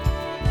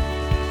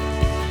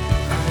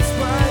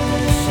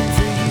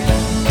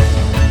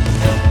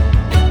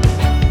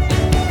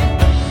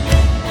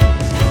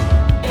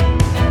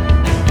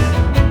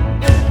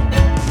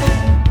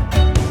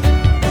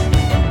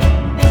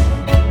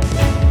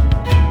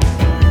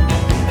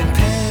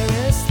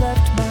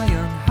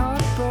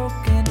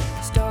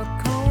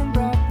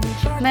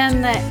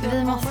 Men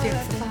vi måste ju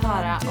också få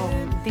höra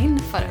om din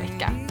förra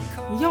vecka.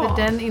 Ja.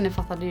 För den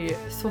innefattade ju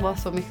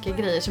så mycket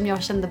grejer som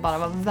jag kände bara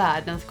var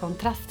världens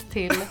kontrast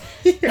till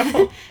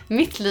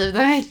mitt liv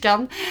den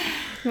veckan.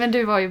 Men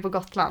du var ju på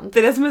Gotland. Det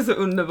är det som är så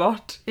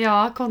underbart.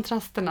 Ja,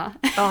 kontrasterna.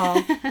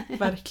 Ja,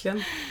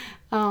 verkligen.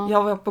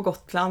 Jag var på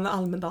Gotland,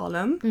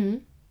 Almedalen.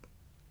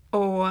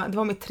 Och det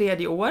var mitt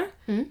 3:e år.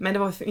 Men det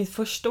var mitt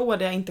första år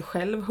där jag inte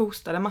själv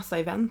hostade en massa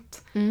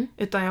event.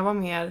 Utan jag var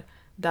mer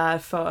där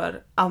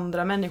för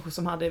andra människor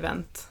som hade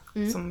event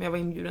som jag var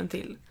inbjuden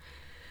till.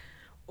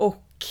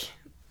 Och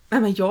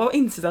men jag har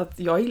insett att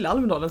jag gillar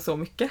Almedalen så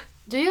mycket.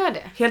 Du gör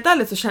det? Helt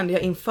ärligt så kände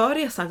jag inför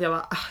resan att jag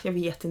var, jag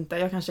vet inte,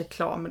 jag kanske är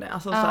klar med det.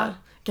 Alltså så här,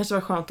 kanske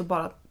var skönt att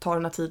bara ta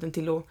den här tiden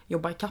till att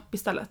jobba i kapp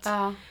istället.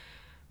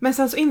 Men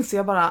sen så inser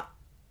jag bara,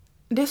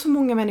 det är så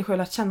många människor jag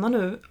har lärt känna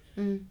nu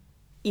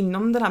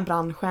inom den här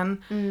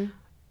branschen.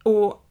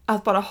 Och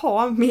att bara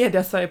ha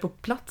media-Sverige på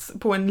plats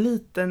på en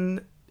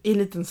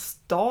liten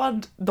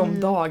stad de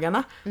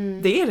dagarna,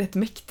 det är rätt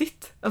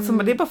mäktigt. Alltså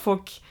det är bara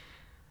folk,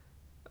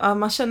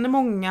 man känner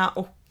många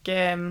och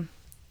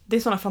det är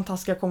sådana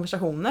fantastiska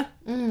konversationer.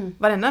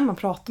 Varenda man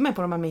pratar med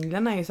på de här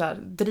minglarna är ju så här,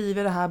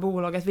 driver det här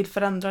bolaget, vill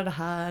förändra det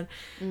här.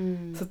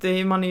 Så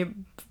att man är ju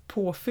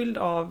påfylld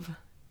av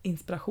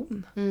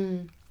inspiration.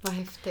 Vad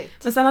häftigt.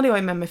 Men sen hade jag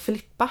ju med mig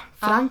Filippa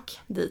Frank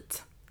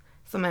dit,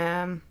 som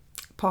är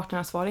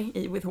partneransvarig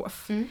i With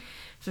Hoof.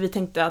 För vi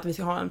tänkte att vi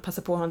ska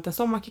passa på att ha en liten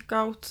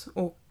sommarkickout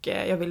och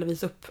jag ville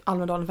visa upp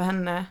Almedalen för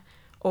henne.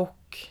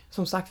 Och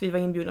som sagt, vi var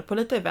inbjudna på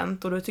lite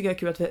event och då tycker jag det är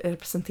kul att vi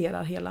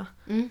representerar hela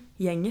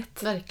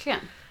gänget. Verkligen.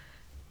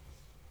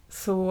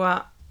 Så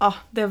ja,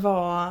 det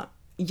var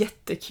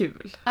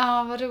jättekul.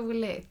 Ja, vad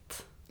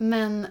roligt.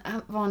 Men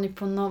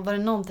var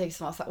det någonting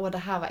som var så det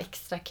här var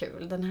extra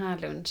kul, den här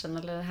lunchen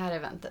eller det här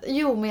eventet?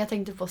 Jo, men jag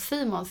tänkte på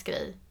Simons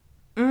grej.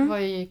 Det var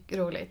ju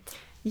roligt.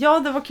 Ja,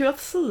 det var kul att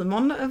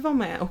Simon var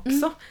med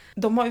också.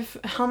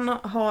 Han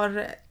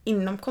har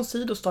inom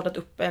Consido startat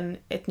upp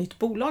ett nytt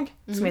bolag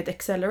som heter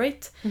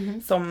Accelerate.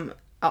 Som,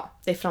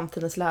 det är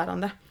framtidens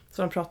lärande.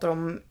 Så de pratar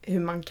om hur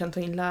man kan ta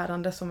in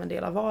lärande som en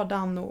del av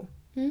vardagen och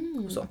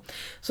så.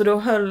 Så då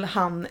höll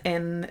han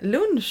en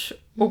lunch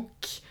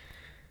och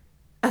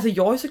alltså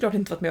jag har såklart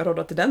inte varit med och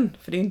rådat till den.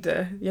 För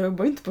jag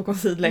jobbar inte på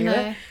Consido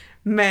längre. Nej.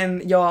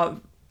 Men jag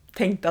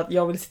tänkte att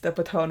jag vill sitta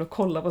på ett hörn och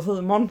kolla på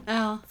Simon.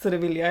 Ja. Så det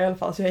ville jag i alla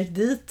fall. Så jag gick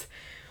dit.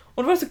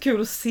 Och det var så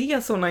kul att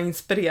se sådana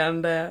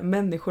inspirerande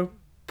människor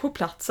på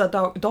plats.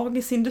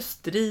 Dagens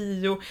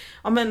industri och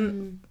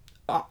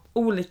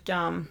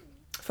olika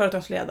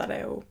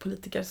företagsledare och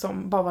politiker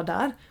som bara var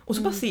där. Och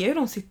så bara ser jag hur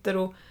de sitter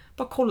och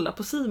bara kollar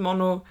på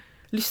Simon och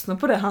lyssnar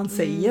på det han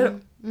säger.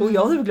 Och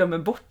jag glömmer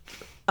bort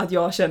att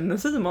jag känner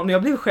Simon. Och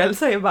jag blev själv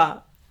så jag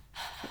bara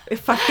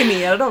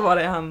fascinerad av vad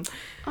det är han...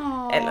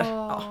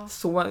 Eller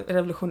så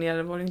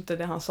revolutionerande var det inte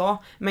det han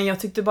sa. Men jag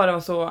tyckte bara det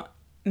var så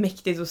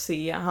mäktigt att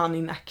se han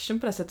in action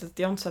på det sättet.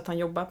 Jag har inte sett att han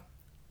jobbar.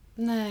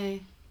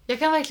 Nej. Jag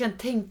kan verkligen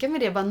tänka mig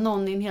det, bara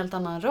någon i en helt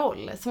annan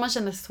roll. Som man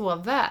känner så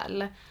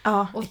väl.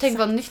 Ja, och tänk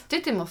vad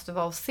nyttigt det måste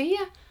vara att se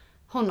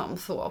honom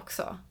så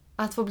också.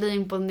 Att få bli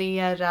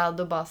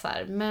imponerad och bara så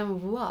här, men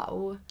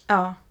wow.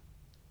 Ja.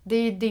 Det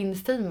är ju din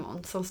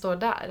Simon som står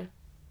där.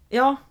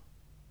 Ja,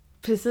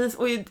 precis.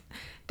 Och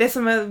det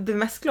som jag blir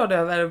mest glad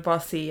över är att bara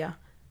se,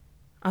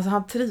 alltså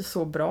han trivs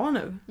så bra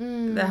nu.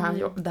 Det han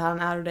är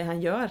och det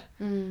han gör.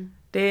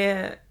 Det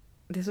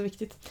är så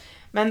viktigt.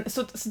 Men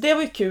så det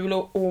var ju kul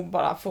att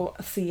bara få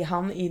se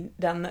han i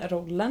den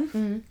rollen.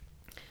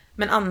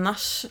 Men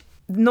annars,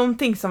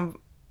 någonting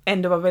som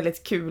ändå var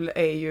väldigt kul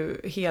är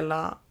ju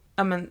hela,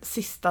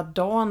 sista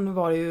dagen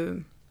var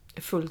ju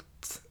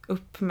fullt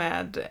upp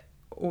med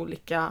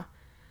olika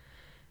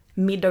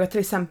middagar, till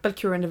exempel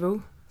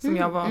Rendezvous som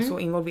jag var så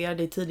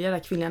involverad i tidigare, det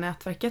kvinnliga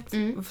nätverket.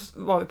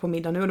 Var vi på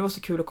middag nu och det var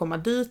så kul att komma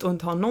dit och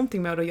inte ha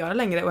någonting med att göra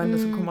längre och ändå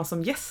så komma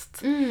som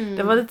gäst.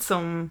 Det var lite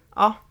som,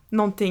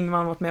 någonting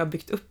man varit med och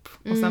byggt upp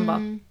och sen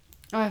bara...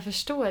 Ja, jag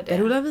förstår det. Det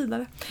rullar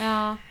vidare.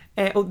 Ja.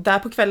 Och där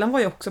på kvällen var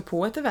jag också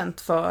på ett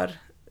event för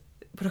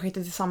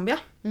projektet i Zambia.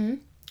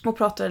 Och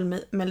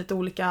pratade med lite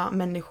olika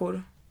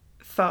människor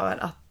för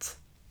att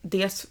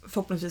dels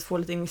förhoppningsvis få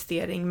lite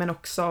investering, men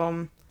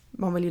också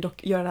man vill ju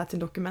göra det här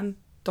till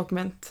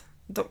en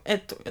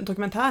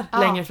dokumentär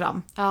längre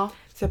fram. Ja.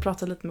 Så jag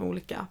pratade lite med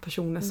olika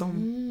personer som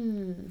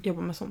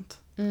jobbar med sånt.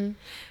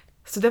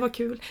 Så det var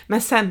kul.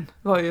 Men sen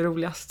var ju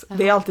roligast.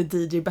 Det är alltid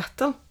DJ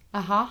battle.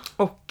 Aha.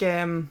 Och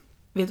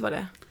vet du vad det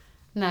är?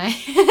 Nej.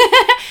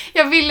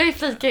 Jag ville ju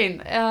flika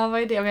in. Ja,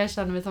 vad är det om jag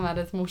känner mig som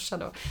hennes morsa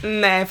då?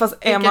 Nej, fast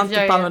är man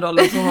inte på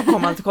Almedalen så kommer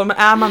man inte kolla. Men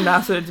är man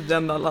där så är det typ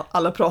den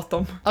alla pratar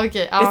om. Okay,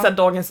 det är så här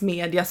dagens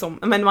media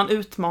men man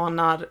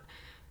utmanar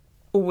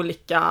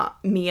olika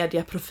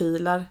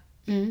medieprofiler.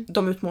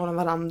 De utmanar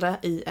varandra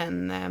i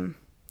en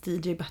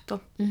DJ battle.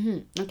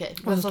 Okej.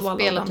 Och så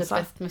spelar typ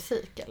bäst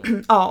musik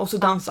eller? Ja, och så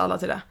dansar alla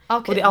till det. Okay.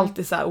 Och det är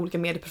alltid så här olika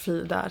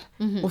medieprofiler där.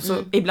 Och så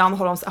ibland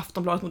har de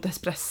Aftonbladet mot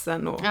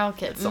Espressen och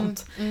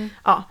sånt.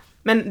 Ja,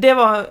 men det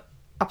var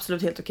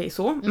absolut helt okej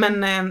så.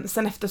 Men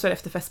sen efter så är det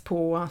efterfest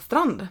på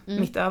strand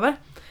mitt över.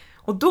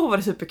 Och då var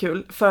det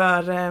superkul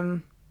för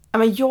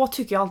jag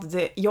tycker alltid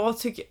det.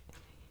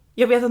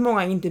 Jag vet att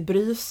många inte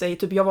bryr sig.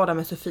 Typ jag var där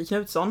med Sofie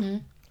Knutsson.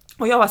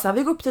 Och jag var så här,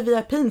 vi går upp till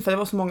VIP för det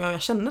var så många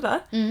jag kände där.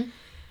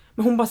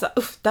 Men hon bara så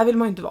här, där vill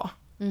man ju inte vara.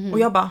 Och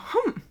jag bara,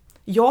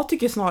 jag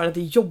tycker snarare att det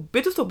är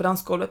jobbigt att stå på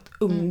dansgolvet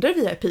under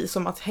VIP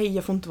som att hej,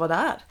 jag får inte vara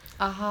där.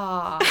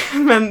 Aha.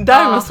 Men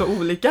där är man så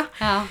olika.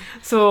 Ja.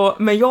 Så,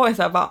 men jag är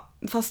så här bara,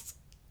 fast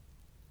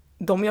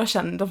de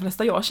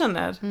flesta jag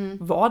känner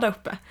var där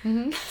uppe.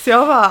 Så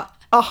jag bara,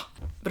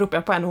 ropade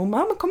jag på henne och hon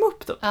bara, men kom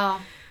upp då. Ja.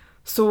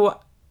 Så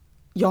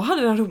jag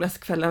hade den roligaste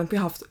kvällen vi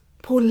haft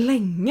på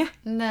länge.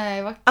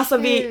 Nej, vad kul. Alltså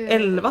vid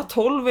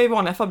 11-12 i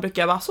vanliga fall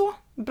brukar jag bara så,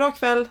 bra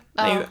kväll,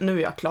 nu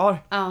är jag klar.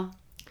 Ja.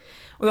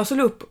 Och jag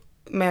skulle upp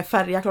med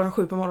färja klockan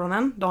 7 på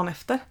morgonen dagen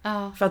efter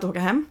för att åka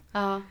hem.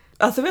 Ja.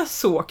 Alltså det var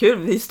så kul,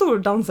 vi står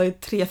och dansar i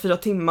 3-4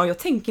 timmar och jag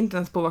tänker inte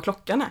ens på vad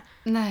klockan är.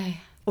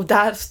 Nej. Och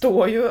där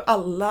står ju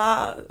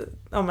alla,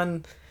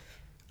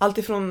 allt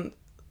ifrån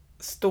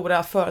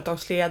stora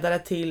företagsledare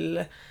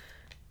till,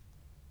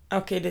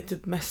 det är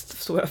typ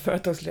mest stora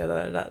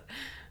företagsledare där.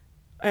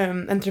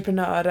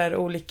 Entreprenörer,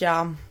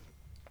 olika,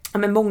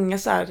 många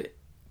så här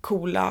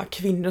coola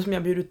kvinnor som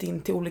jag bjudit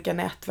in till olika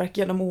nätverk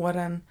genom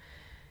åren.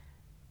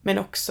 Men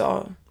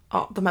också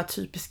de här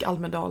typiska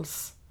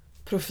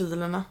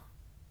Almedalsprofilerna.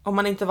 Om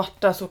man inte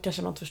varit där så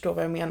kanske man inte förstår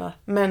vad jag menar.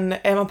 Men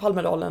är man på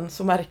Almedalen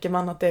så märker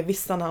man att det är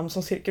vissa namn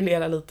som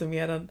cirkulerar lite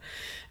mer än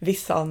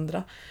vissa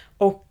andra.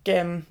 Och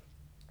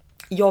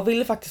jag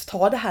ville faktiskt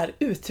ta det här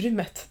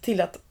utrymmet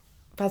till att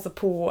passa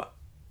på.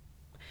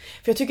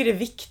 För jag tycker det är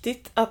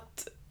viktigt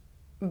att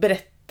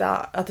berätta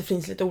att det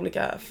finns lite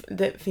olika,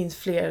 det finns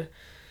fler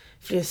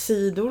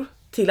sidor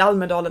till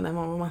Almedalen än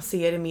vad man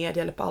ser i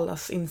media eller på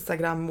allas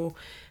Instagram. Och,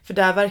 för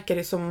där verkar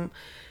det som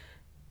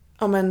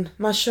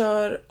man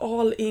kör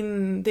all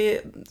in, det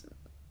är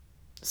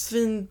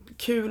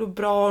svinkul och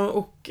bra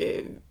och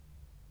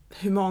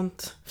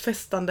humant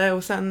festande,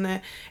 och sen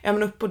är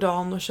man upp på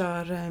dagen och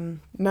kör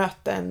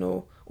möten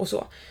och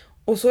så.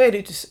 Och så är det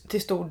ju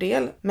till stor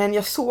del. Men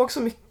jag såg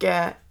så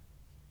mycket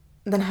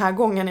den här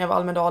gången jag var i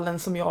Almedalen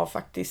som jag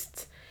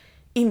faktiskt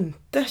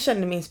inte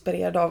kände mig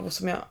inspirerad av, och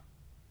som jag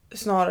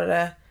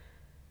snarare,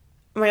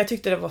 jag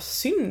tyckte det var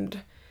synd.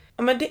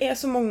 Men det är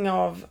så många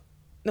av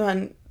de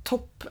här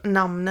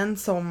toppnamnen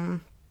som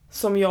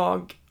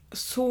jag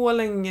så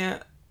länge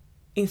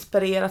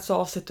inspirerats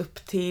av, sett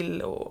upp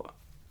till och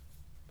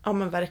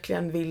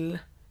verkligen vill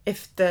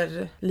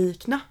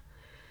efterlikna.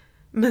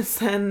 Men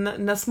sen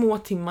när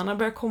småtimmarna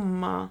börjar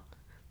komma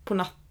på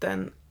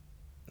natten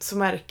så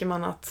märker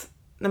man att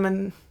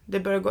det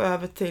börjar gå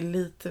över till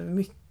lite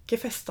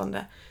mycket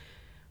festande.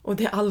 Och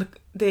det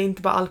är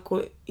inte bara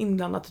alkohol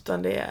inblandat,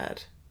 utan det är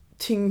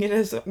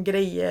tyngre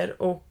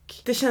grejer, och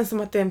det känns som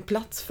att det är en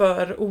plats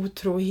för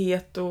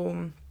otrohet och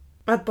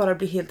att bara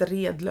bli helt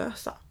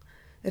redlösa.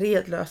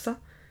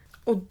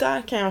 Och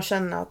där kan jag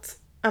känna att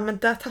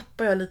där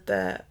tappar jag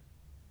lite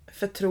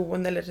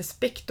förtroende eller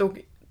respekt, och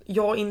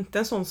jag är inte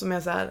en sån som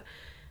är så här: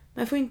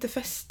 man får inte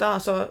festa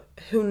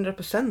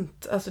 100%.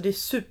 Alltså det är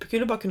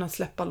superkul att bara kunna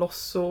släppa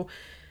loss och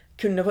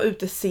kunna vara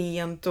ute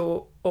sent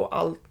och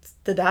allt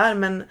det där,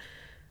 men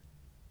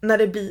när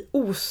det blir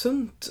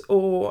osunt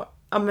och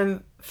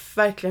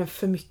verkligen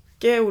för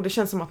mycket, och det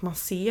känns som att man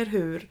ser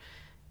hur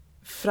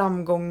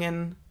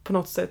framgången på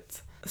något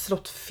sätt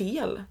slått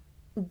fel,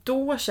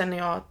 då känner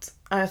jag att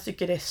jag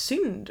tycker det är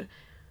synd,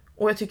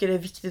 och jag tycker det är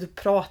viktigt att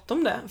prata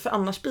om det, för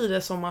annars blir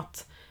det som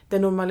att det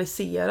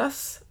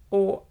normaliseras,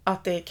 och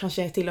att det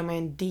kanske är till och med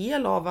en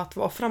del av att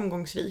vara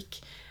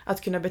framgångsrik,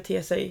 att kunna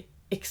bete sig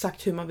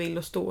exakt hur man vill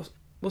och stå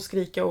och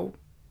skrika och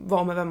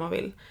vara med vem man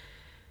vill.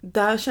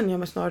 Där känner jag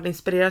mig snarare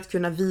inspirerad att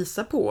kunna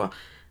visa på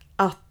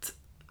att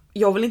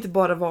jag vill inte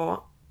bara vara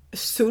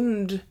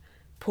sund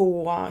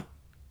på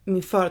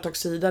min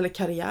företagssida eller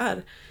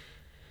karriär,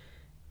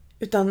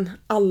 utan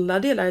alla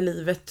delar i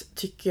livet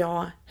tycker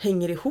jag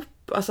hänger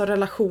ihop. Alltså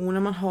relationer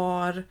man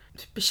har,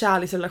 typ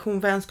kärleksrelation,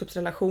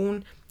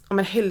 vänskapsrelation,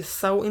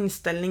 hälsa och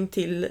inställning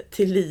till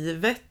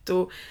livet,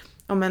 och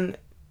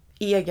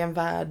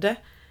egenvärde,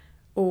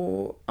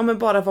 och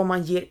bara vad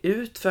man ger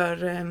ut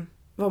för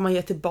vad man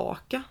ger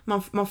tillbaka.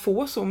 Man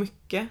får så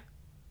mycket,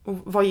 och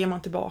vad ger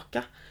man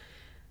tillbaka?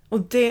 Och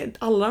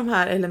alla de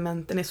här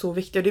elementen är så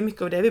viktiga, och det är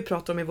mycket av det vi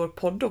pratar om i vår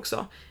podd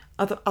också.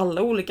 Att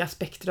alla olika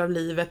aspekter av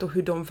livet och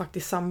hur de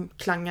faktiskt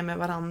samklangar med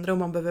varandra, och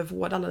man behöver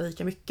vårda alla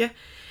lika mycket.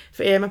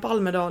 För är man på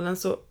Almedalen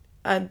så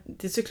är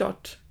det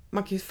såklart,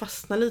 man kan ju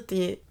fastna lite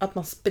i att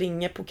man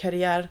springer på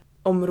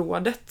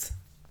karriärområdet.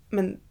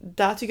 Men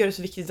där tycker jag det är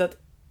så viktigt att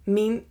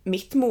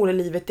mitt mål i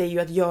livet är ju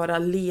att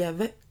göra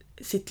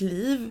sitt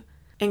liv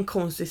en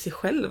konst i sig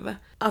själv.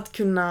 Att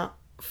kunna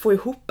få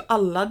ihop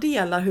alla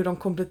delar, hur de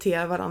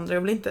kompletterar varandra.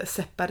 Jag vill inte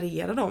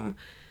separera dem.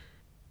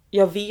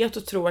 Jag vet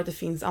och tror att det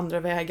finns andra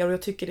vägar, och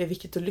jag tycker det är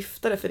viktigt att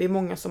lyfta det, för det är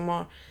många som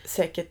har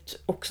säkert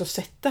också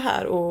sett det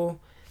här,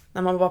 och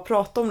när man bara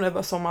pratar om det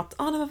var som att det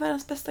var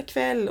världens bästa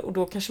kväll, och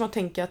då kanske man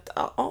tänker att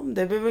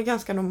det blir väl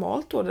ganska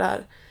normalt då det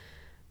där.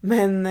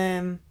 Men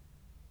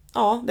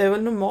det är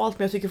väl normalt,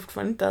 men jag tycker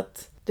fortfarande inte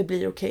att det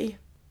blir okej.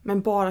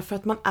 Men bara för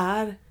att man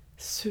är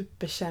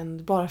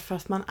superkänd, bara för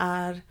att man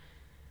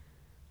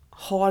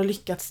har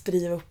lyckats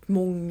driva upp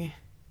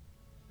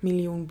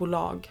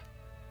mångmiljonbolag,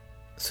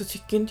 så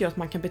tycker inte jag att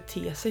man kan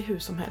bete sig hur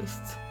som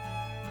helst.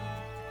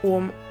 Och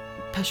om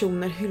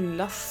personer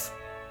hyllas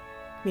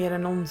mer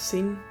än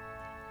någonsin,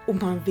 och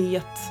man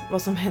vet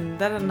vad som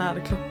händer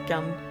när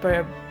klockan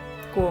börjar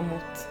gå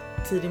mot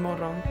tidig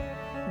morgon,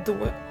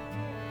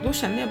 då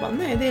känner jag bara,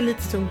 nej, det är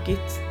lite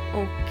sunkigt,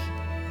 och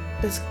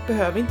det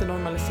behöver inte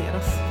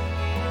normaliseras.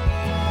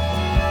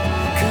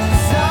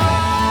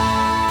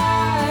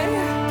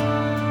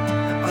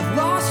 I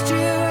lost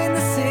you in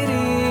the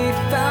city,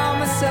 found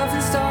myself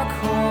in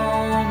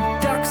Stockholm,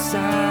 dark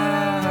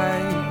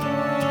side,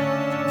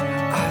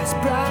 eyes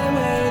bright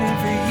waiting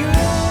for you,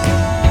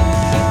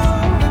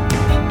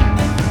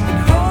 and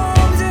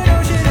homes and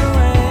ocean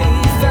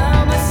away,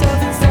 found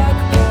myself in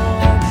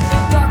Stockholm,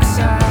 dark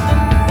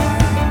side.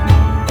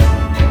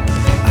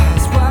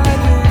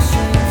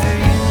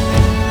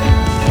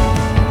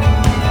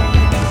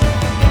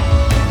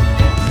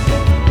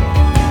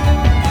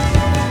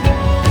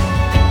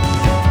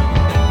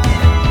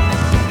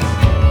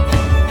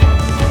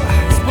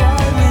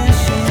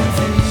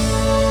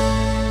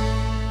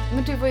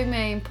 ju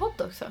med i en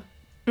podd också.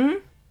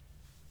 Mm.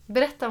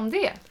 Berätta om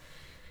det.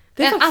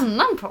 Det är en faktiskt...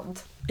 annan podd.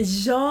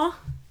 Ja.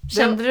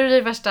 Kände du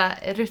dig värsta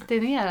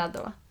rutinerad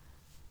då?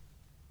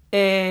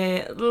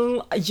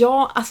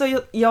 Ja, alltså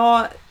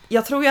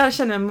jag tror jag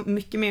känner mig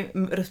mycket mer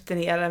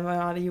rutinerad än vad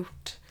jag hade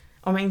gjort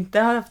om jag inte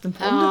hade haft en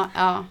podd.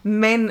 Ja.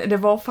 Men det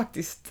var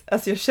faktiskt,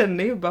 alltså jag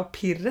känner ju bara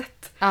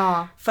pirret.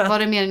 Ja. För var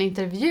det mer en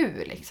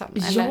intervju liksom?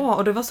 Eller? Ja,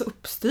 och det var så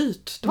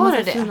uppstyrt. De var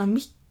hade det fina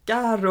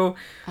mickar och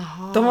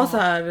Aha. de var så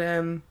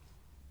här...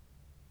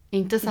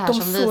 Inte så här de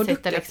som vi så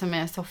sitter liksom i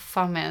en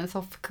soffa med en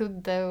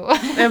soffkudde och...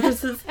 Ja,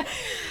 precis.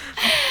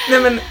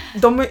 Nej men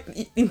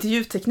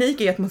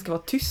intervjuteknik är att man ska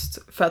vara tyst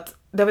för att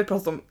det har vi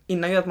pratat om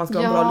innan ju att man ska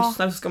vara en bra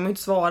lyssnare så ska man ju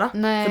inte svara.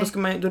 Nej.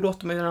 För då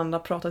låter man ju den andra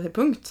prata till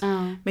punkt.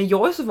 Men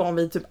jag är så van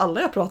vid typ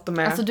alla jag pratar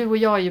med. Alltså du och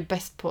jag är ju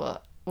bäst på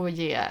att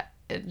ge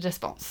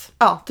respons.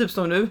 Ja, typ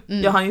som nu.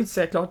 Jag hann ju inte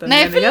säga klart den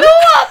meningen. Nej,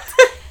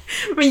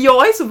 förlåt! Men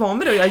jag är så van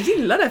med det och jag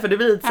gillar det för det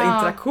blir lite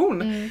interaktion.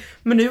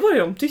 Men nu var det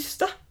de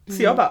tysta.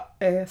 Så jag bara,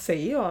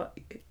 säger jag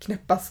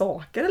knäppa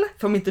saker eller?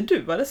 För om inte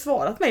du hade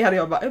svarat mig hade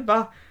jag bara,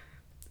 Ebba,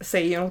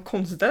 säger jag något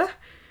konstigt eller?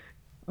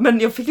 Men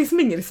jag fick liksom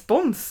ingen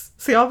respons.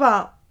 Så jag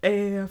bara,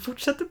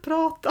 fortsätter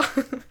prata.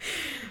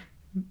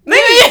 Nej!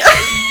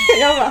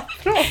 Jag bara,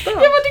 prata då. Ja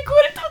men det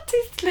går inte att vara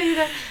tyst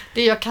längre.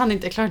 Jag kan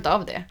inte, jag klarar inte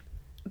av det.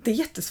 Det är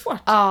jättesvårt.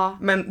 Ja.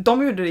 Men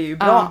de gjorde det ju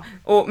bra.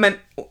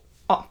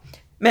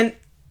 Men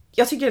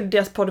jag tycker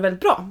deras podd är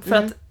väldigt bra. För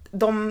att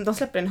de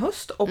släpper en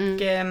höst och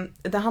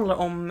det handlar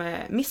om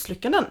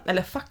misslyckanden.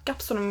 Eller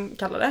fuck-up som de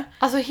kallar det.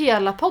 Alltså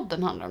hela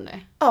podden handlar om det?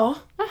 Ja.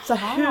 Så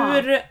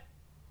hur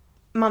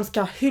man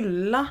ska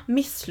hylla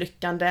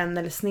misslyckanden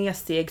eller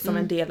snedsteg som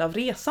en del av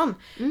resan.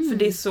 För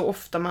det är så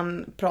ofta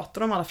man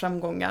pratar om alla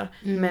framgångar.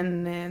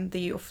 Men det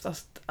är ju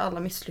oftast alla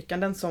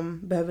misslyckanden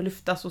som behöver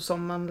lyftas och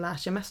som man lär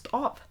sig mest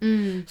av.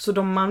 Så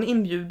de man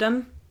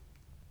inbjuden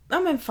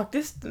men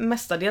faktiskt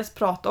mestadels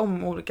prata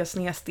om olika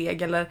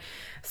snedsteg eller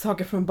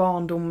saker från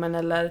barndomen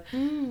eller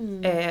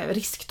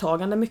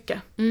risktagande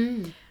mycket.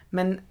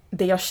 Men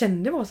det jag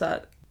kände var så här,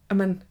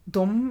 men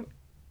de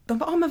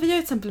bara, men vi har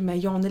ju till exempel med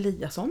Jan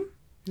Eliasson,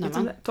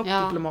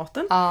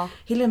 toppdiplomaten,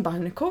 Helene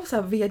Barnekow, så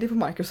här vd på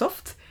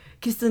Microsoft,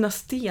 Kristina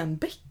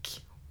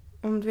Stenbeck,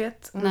 om du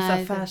vet, hon är så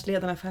här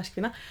affärsledare,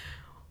 affärskvinna.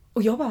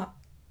 Och jag bara,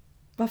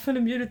 varför har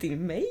du bjudit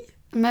in mig?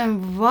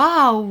 Men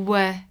wow!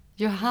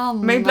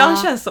 Johanna. Men ibland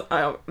känns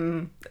det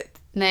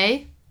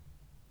Nej,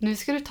 nu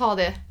ska du ta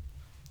det.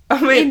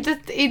 Men,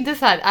 inte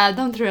så här,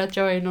 de tror att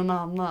jag är någon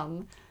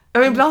annan.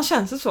 Men ibland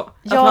känns det så.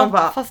 Att man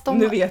bara,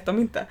 nu vet de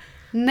inte.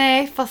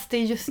 Nej, fast det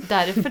är just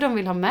därför de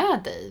vill ha med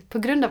dig. På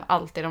grund av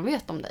allt det de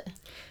vet om dig.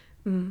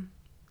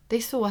 Det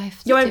är så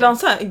häftigt. Ja, ibland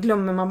så här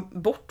glömmer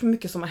man bort hur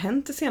mycket som har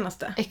hänt det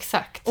senaste.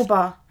 Exakt. Och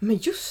bara, men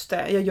just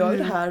det, jag gör ju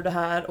det här och det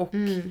här. Och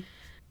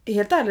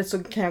helt ärligt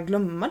så kan jag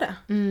glömma det.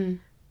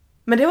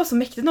 Men det var så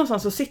mäktigt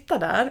någonstans att sitta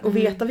där och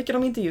veta vilka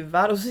de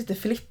intervjuar. Och så sitter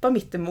Filippa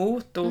mitt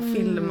emot och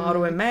filmar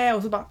och är med.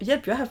 Och så bara,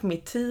 hjälper jag här för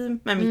mitt team,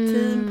 med mitt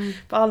team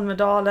på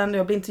Almedalen.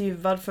 Jag blir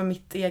intervjuad för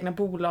mitt egna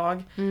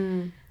bolag.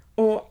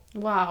 Och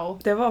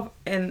wow, det var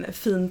en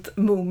fint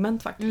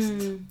moment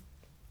faktiskt.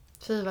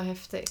 Fy vad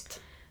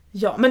häftigt.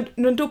 Ja,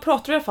 men då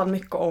pratar vi i alla fall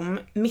mycket om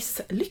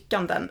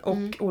misslyckanden och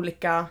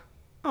olika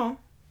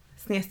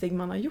snedsteg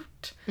man har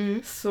gjort.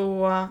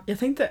 Så jag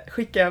tänkte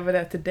skicka över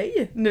det till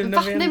dig nu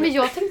när vi... Nej, men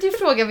jag tänkte ju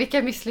fråga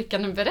vilka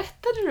misslyckanden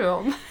berättade du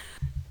om?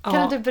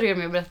 Kan du börja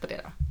med att berätta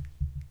det då?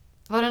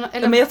 Var det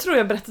eller... Men jag tror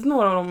jag har berättat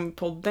några av dem i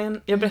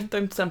podden. Jag berättade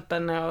till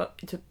exempel när jag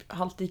typ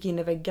halvt gick in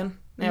i väggen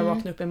när jag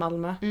vaknade upp i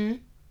Malmö.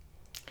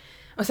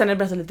 Och sen har jag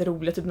berättat lite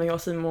roligt typ när jag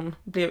och Simon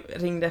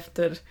ringde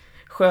efter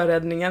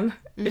sjöräddningen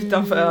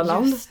utanför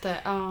Öland. Just det,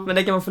 Men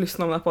det kan man få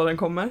lyssna om när podden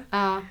kommer.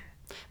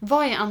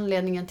 Vad är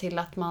anledningen till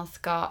att man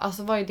ska,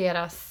 alltså vad är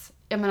deras,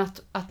 jag menar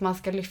att man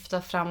ska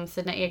lyfta fram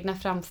sina egna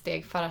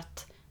framsteg för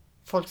att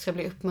folk ska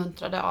bli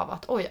uppmuntrade av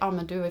att oj,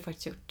 men du har ju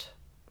faktiskt gjort.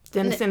 Det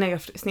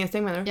är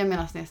snedsteg menar du? Jag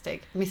menar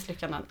snedsteg,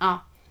 misslyckanden,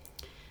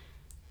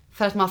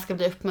 För att man ska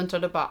bli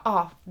uppmuntrad och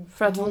bara,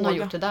 för att hon har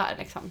gjort det där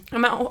liksom. Ja,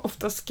 men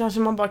oftast kanske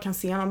man bara kan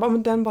se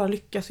men den bara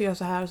lyckas och gör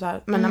så här och så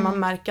här. Men när man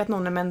märker att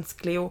någon är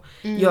mänsklig och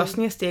gör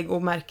snedsteg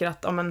och märker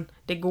att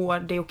det går,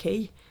 det är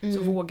okej.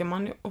 Så vågar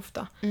man ju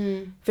ofta.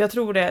 För jag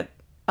tror det,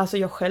 alltså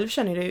jag själv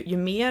känner det ju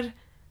mer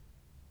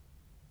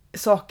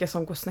saker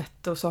som går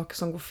snett och saker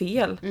som går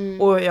fel.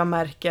 Och jag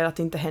märker att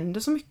det inte händer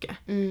så mycket.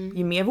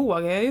 Ju mer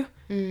vågar jag ju.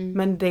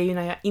 Men det är ju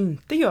när jag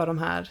inte gör de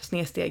här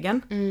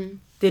snedstegen.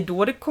 Det är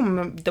då det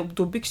kommer,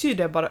 då byggs ju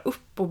det bara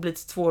upp och blir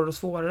svårare och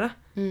svårare.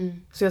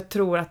 Så jag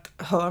tror att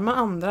hör man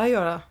andra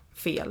göra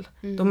fel,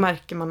 då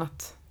märker man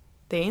att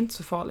det är inte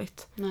så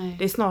farligt. Nej.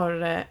 Det är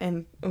snarare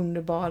en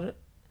underbar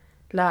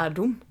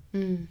lärdom.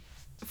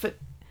 För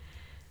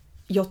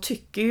jag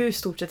tycker ju i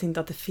stort sett inte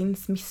att det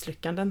finns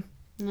misslyckanden.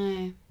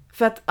 Nej.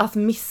 För att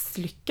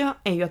misslycka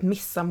är ju att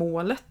missa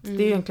målet. Det är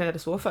ju egentligen det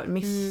så för.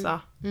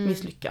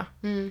 Misslycka.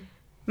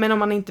 Men om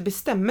man inte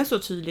bestämmer så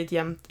tydligt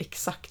jämt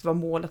exakt vad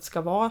målet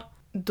ska vara,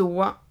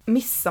 då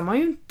missar man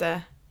ju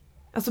inte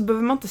Alltså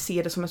behöver man inte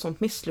se det som ett sånt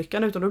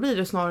misslyckande, utan då blir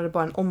det snarare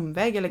bara en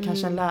omväg eller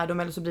kanske en lärdom,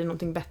 eller så blir det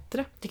någonting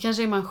bättre. Det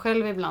kanske är man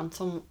själv ibland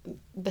som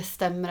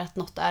bestämmer att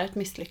något är ett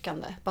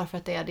misslyckande. Bara för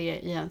att det är det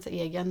i ens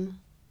egen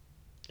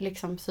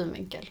liksom,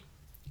 synvinkel.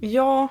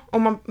 Ja,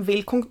 om man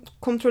vill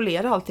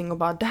kontrollera allting och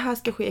bara det här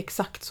ska ske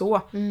exakt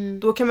så.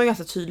 Då kan man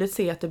ganska tydligt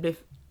se att det blir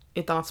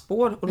ett annat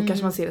spår. Och då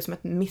kanske man ser det som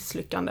ett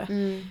misslyckande.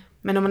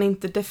 Men om man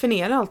inte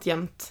definierar allt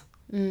jämt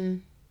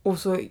och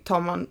så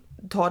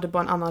tar det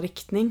bara en annan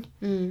riktning.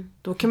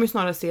 Då kan man ju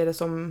snarare se det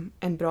som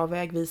en bra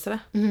vägvisare.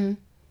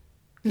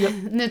 Ja.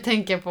 Nu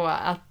tänker jag på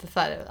att så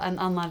här, en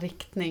annan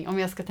riktning. Om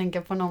jag ska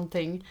tänka på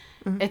någonting.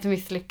 Ett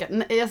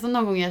misslyckande. Alltså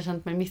någon gång jag har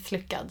känt mig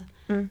misslyckad.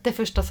 Det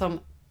första som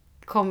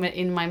kommer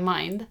in my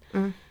mind.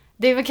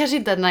 Det är väl kanske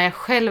inte när jag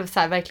själv så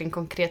här, verkligen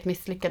konkret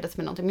misslyckades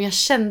med någonting. Men jag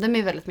kände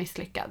mig väldigt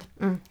misslyckad.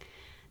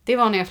 Det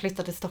var när jag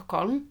flyttade till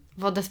Stockholm.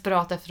 Var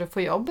desperat efter att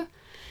få jobb.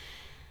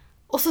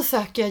 Och så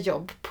söker jag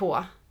jobb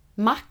på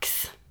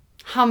Max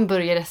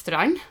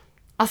hamburgerrestaurang.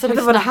 Alltså,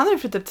 det var det här när du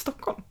flyttade till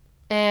Stockholm?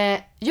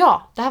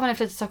 Ja, det här var när jag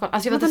flyttade till Stockholm.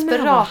 Alltså jag var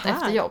desperat var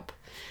efter jobb.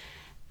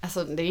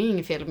 Alltså det är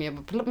inget fel om jag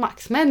jobbar på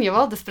Max. Men jag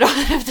var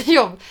desperat efter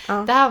jobb.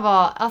 Det här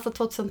var alltså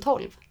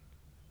 2012.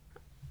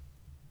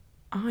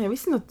 Jag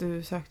visste inte att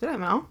du sökte det,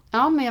 men ja.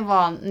 Ja, men jag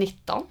var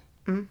 19.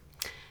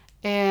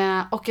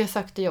 Och jag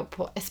sökte jobb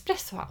på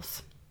Espresso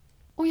House.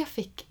 Och jag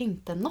fick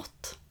inte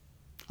något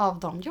av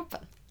de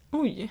jobben.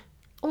 Oj.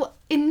 Och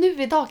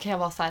nu idag kan jag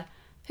vara så här: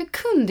 hur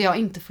kunde jag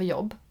inte få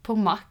jobb på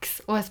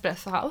Max och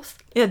Espresso House?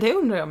 Ja, det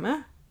undrar jag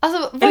med.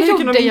 Alltså, eller hur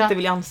kunde de inte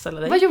vilja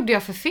anställa dig? Vad gjorde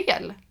jag för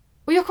fel?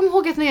 Och jag kommer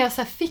ihåg att när jag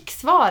så här fick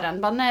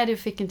svaren, bara nej, du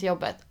fick inte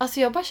jobbet. Alltså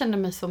jag bara kände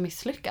mig så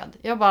misslyckad.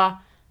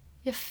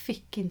 Jag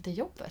fick inte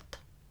jobbet.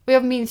 Och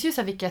jag minns ju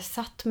så här vilka jag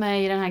satt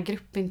med i den här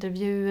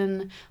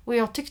gruppintervjun. Och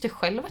jag tyckte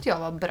själv att jag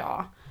var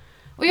bra.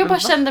 Och jag bara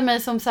kände mig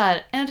som så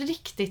här en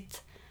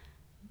riktigt...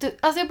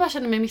 Alltså jag bara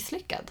kände mig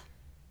misslyckad.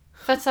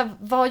 För att så här,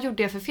 vad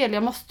gjorde jag för fel?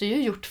 Jag måste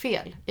ju gjort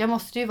fel. Jag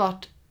måste ju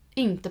varit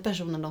inte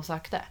personen de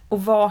sökte.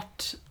 Och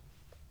vart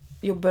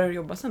började du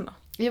jobba sen då?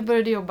 Jag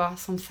började jobba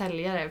som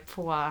säljare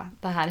på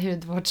det här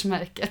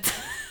hudvårdsmärket.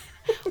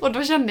 Och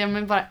då kände jag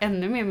mig bara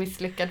ännu mer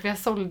misslyckad. För jag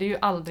sålde ju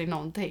aldrig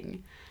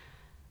någonting.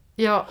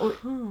 Ja.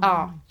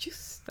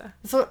 Just det.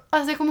 Så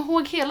alltså jag kommer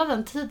ihåg hela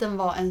den tiden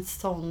var en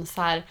sån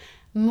så här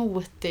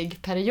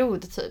motig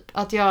period typ.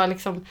 Att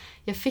jag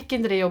fick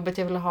inte det jobbet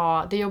jag ville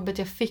ha. Det jobbet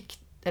jag fick,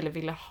 eller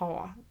ville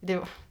ha.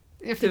 Du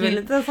vill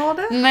inte ens ha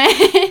det?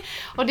 Nej.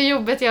 Och det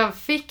jobbet jag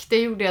fick,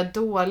 det gjorde jag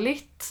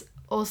dåligt.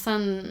 Och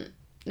sen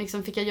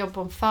fick jag jobb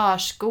på en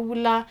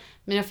förskola.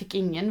 Men jag fick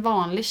ingen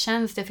vanlig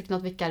tjänst. Jag fick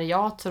något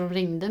vikariat, så de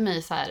ringde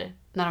mig så här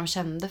när de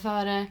kände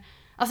för det.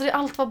 Alltså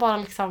allt var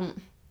bara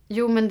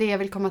Jo, men det jag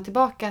vill komma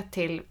tillbaka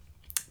till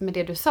med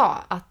det du sa,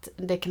 att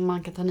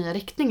man kan ta nya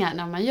riktningar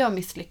när man gör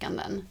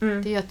misslyckanden. Det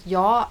är ju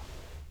att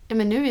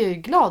men nu är jag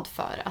ju glad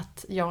för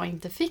att jag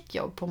inte fick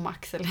jobb på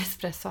Max eller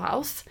Espresso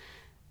House.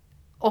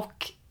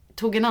 Och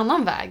tog en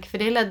annan väg, för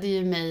det ledde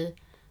ju mig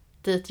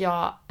dit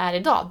jag är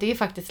idag. Det är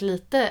faktiskt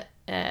lite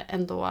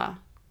ändå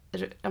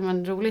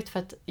roligt, för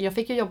att jag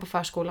fick ju jobb på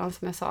förskolan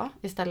som jag sa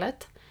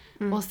istället.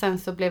 Och sen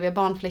så blev jag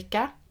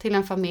barnflicka till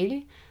en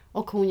familj.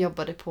 Och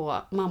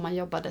mamma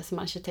jobbade som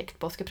arkitekt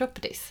på Oscar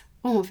Properties.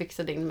 Och hon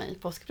fixade in mig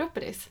på Oscar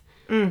Properties.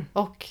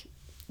 Och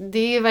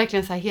det är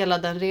verkligen så här hela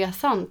den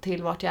resan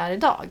till vart jag är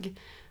idag.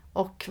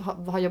 Och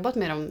har jobbat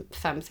med de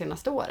 5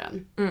 senaste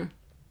åren.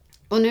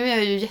 Och nu är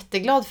jag ju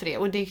jätteglad för det.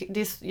 Och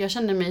jag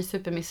känner mig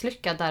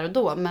supermisslyckad där och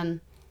då. Men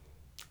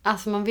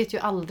alltså man vet ju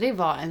aldrig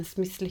vad ens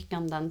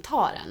misslyckanden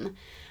tar en.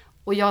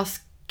 Och jag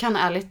kan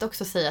ärligt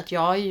också säga att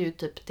jag är ju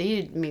typ, det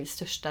är ju min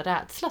största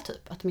rädsla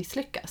typ, att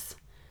misslyckas.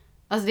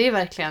 Alltså det är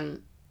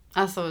verkligen,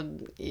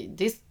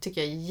 det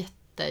tycker jag är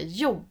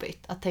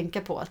jättejobbigt att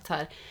tänka på att så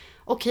här,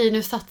 okej,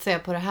 nu satsar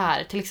jag på det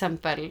här, till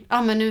exempel,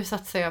 men nu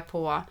satsar jag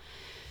på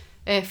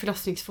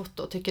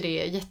förlossningsfoto, tycker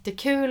det är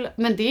jättekul,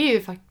 men det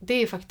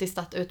är faktiskt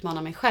att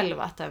utmana mig själv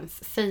att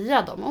ens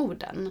säga de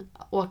orden,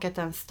 och att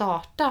ens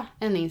starta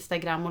en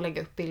Instagram och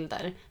lägga upp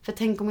bilder, för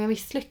tänk om jag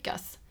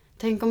misslyckas,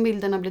 tänk om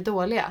bilderna blir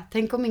dåliga,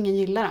 tänk om ingen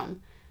gillar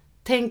dem,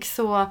 tänk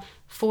så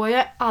får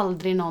jag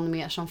aldrig någon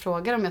mer som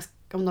frågar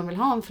om de vill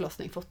ha en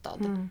förlossning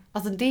fotad.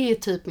 Alltså det är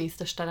typ min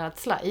största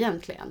rädsla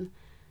egentligen.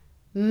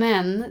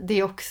 Men det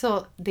är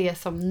också det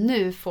som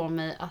nu får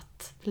mig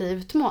att bli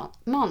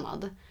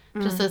utmanad.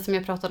 Precis som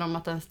jag pratade om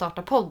att den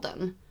startar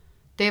podden.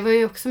 Det var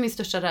ju också min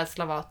största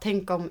rädsla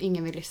tänk om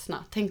ingen vill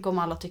lyssna. Tänk om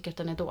alla tycker att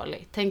den är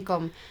dålig. Tänk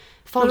om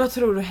folk... Men vad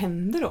tror du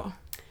händer då?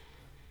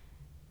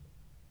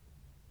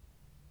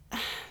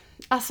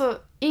 Alltså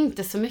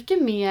inte så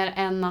mycket mer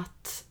än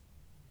att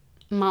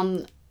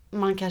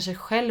man kanske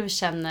själv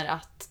känner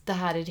att det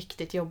här är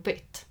riktigt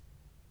jobbigt.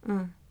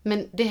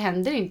 Men det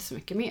händer inte så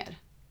mycket mer.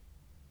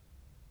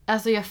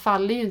 Alltså jag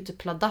faller ju inte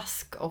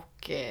pladask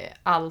och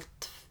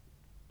allt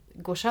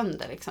går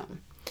sönder liksom.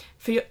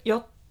 För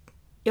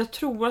jag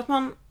tror att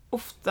man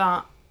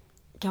ofta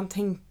kan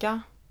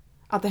tänka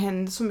att det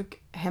händer så mycket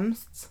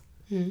hemskt.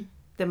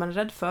 Det man är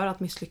rädd för, att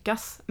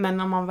misslyckas. Men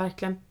om man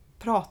verkligen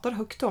pratar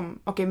högt om,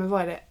 okej, men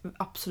vad är det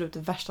absolut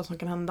värsta som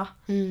kan hända?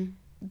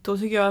 Då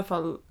tycker jag i alla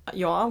fall,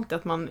 alltid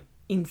att man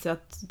inser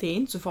att det är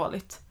inte så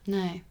farligt.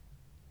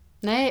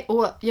 Nej,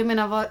 och jag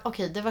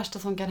menar, det värsta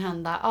som kan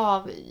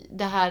hända,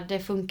 det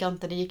funkar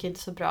inte, det gick inte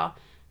så bra.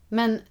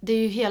 Men det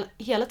är ju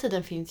hela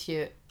tiden finns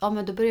ju,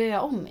 men då börjar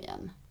jag om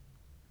igen.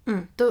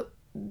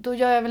 Då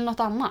gör jag väl något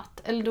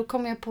annat. Eller då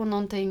kommer jag på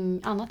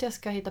någonting annat jag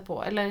ska hitta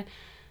på. Eller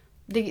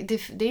det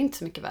är inte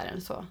så mycket värre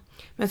än så.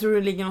 Men jag tror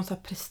det ligger någon så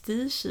här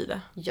prestige i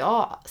det.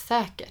 Ja,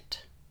 säkert.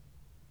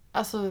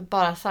 Alltså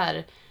bara så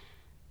här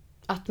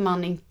att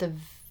man inte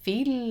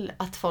vill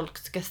att folk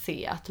ska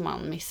se att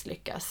man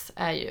misslyckas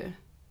är ju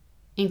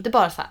inte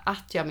bara så här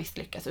att jag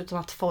misslyckas, utan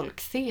att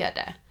folk ser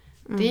det.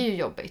 Det är ju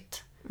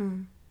jobbigt.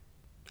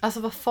 Alltså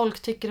vad folk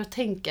tycker och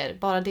tänker,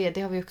 bara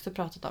det har vi också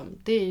pratat om.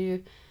 Det är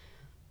ju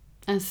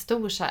en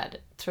stor så här,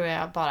 tror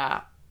jag,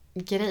 bara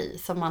grej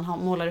som man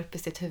målar upp i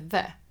sitt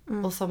huvud.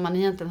 Och som man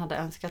egentligen hade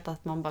önskat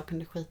att man bara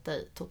kunde skita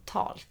i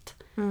totalt.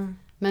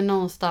 Men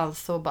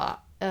någonstans så bara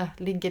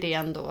ligger det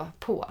ändå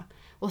på.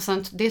 Och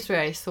sen, det tror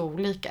jag är så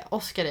olika.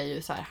 Oscar är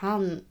ju så här,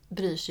 han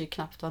bryr sig ju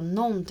knappt vad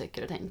någon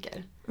tycker och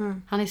tänker.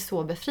 Han är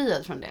så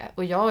befriad från det.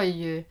 Och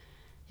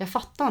jag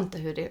fattar inte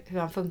hur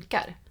han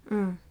funkar.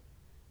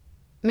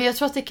 Men jag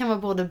tror att det kan vara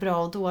både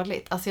bra och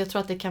dåligt. Alltså jag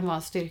tror att det kan vara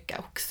en styrka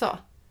också.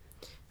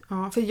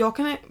 Ja, för jag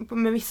kan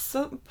med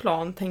vissa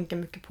plan tänka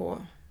mycket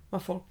på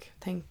vad folk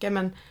tänker.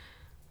 Men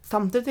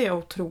samtidigt är jag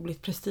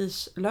otroligt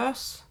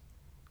prestigelös.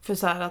 För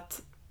så här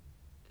att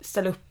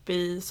ställa upp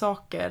i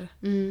saker.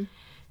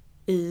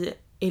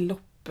 I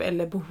lopp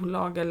eller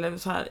bolag eller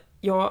så här.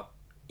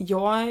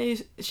 Jag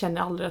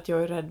känner aldrig att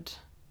jag är rädd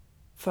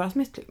för att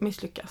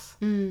misslyckas.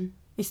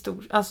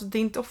 Alltså det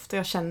är inte ofta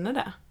jag känner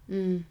det.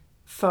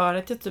 För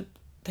att jag typ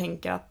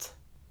tänker att...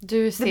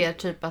 Du ser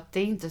typ att det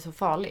är inte så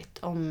farligt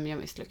om jag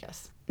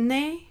misslyckas.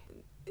 Nej.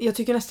 Jag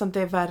tycker nästan att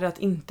det är värre att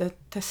inte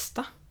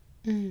testa.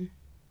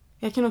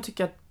 Jag kan nog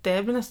tycka att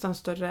det blir nästan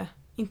större,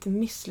 inte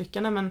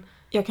misslyckande, men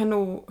jag kan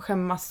nog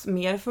skämmas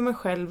mer för mig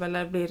själv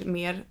eller blir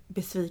mer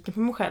besviken på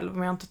mig själv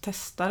om jag inte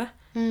testar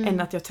det. Än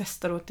att jag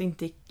testar och att det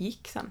inte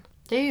gick sen.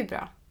 Det är ju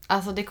bra.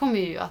 Alltså det kommer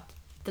ju att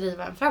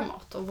driva en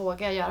framåt och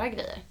våga göra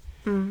grejer.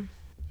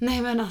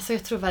 Nej, men alltså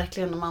jag tror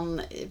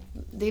verkligen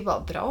det är bara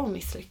bra att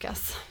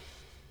misslyckas.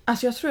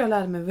 Alltså jag tror jag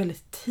lärde mig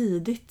väldigt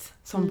tidigt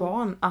som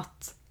barn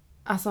att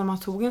alltså man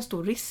tog en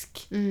stor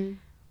risk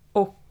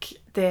och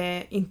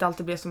det inte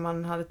alltid blev som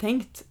man hade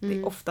tänkt. Det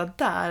är ofta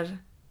där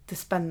det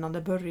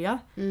spännande börjar.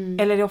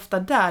 Eller det är ofta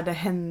där det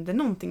hände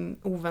någonting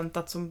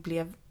oväntat som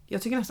blev,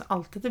 jag tycker nästan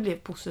alltid att det blev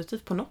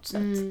positivt på något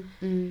sätt.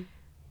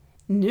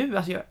 Nu,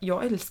 alltså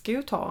jag älskar ju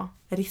att ta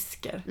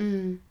risker.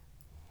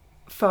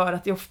 För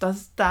att det är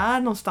oftast där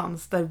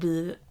någonstans där det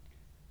blir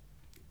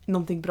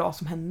någonting bra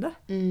som händer.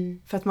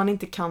 För att man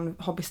inte kan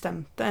ha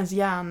bestämt det. Ens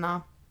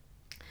hjärna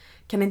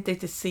kan inte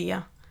riktigt se.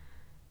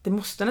 Det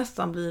måste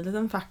nästan bli en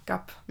liten fuck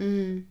up.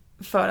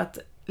 För att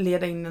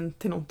leda in en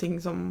till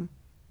någonting som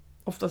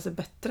oftast är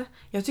bättre.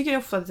 Jag tycker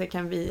ofta att det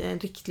kan bli en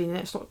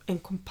riktlinje, en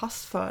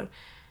kompass för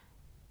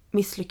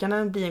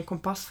misslyckanden, blir en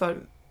kompass för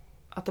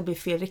att det blir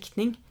fel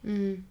riktning.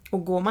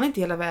 Och går man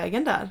inte hela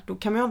vägen där, då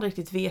kan man ju aldrig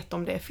riktigt veta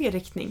om det är fel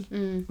riktning.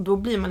 Och då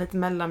blir man lite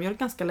mellanmjölk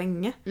ganska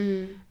länge.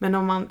 Men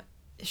om man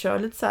kör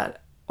lite så här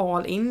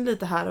all in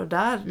lite här och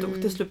där, då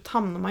till slut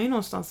hamnar man ju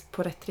någonstans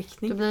på rätt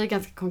riktning. Då blir det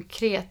ganska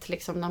konkret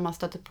liksom när man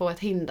stöter på ett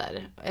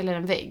hinder eller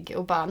en vägg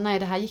och bara, nej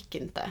det här gick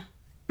inte.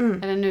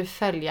 Eller nu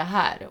följer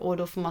här och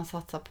då får man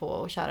satsa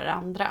på att köra det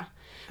andra.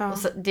 Och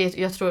så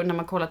jag tror när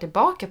man kollar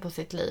tillbaka på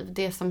sitt liv,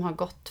 det som har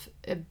gått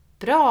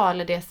bra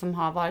eller det som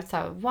har varit så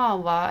här,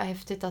 wow vad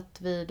häftigt att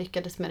vi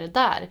lyckades med det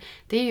där.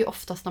 Det är ju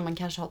oftast när man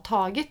kanske har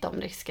tagit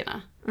de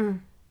riskerna.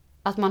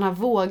 Att man har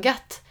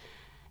vågat.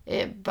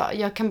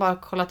 Jag kan bara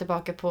kolla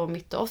tillbaka på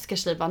mitt och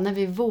Oskars liv. När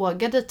vi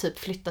vågade typ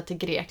flytta till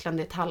Grekland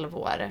i ett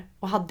halvår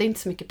och hade inte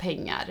så mycket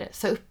pengar,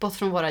 så upp oss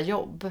från våra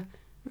jobb.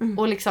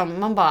 Och liksom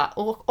man bara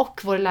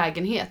och vår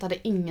lägenhet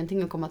hade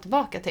ingenting att komma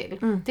tillbaka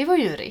till. Det var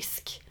ju en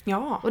risk.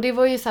 Ja. Och det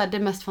var ju så här det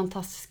mest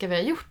fantastiska vi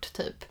har gjort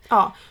typ.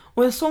 Ja.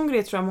 Och en sån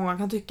grej tror jag många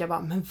kan tycka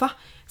bara, men va?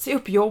 Se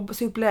upp jobb,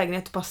 se upp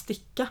lägenhet och bara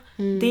sticka.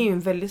 Det är ju en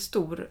väldigt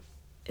stor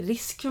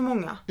risk för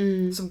många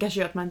som kanske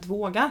gör att man inte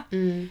vågar.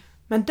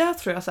 Men där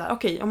tror jag så här,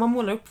 okej, om man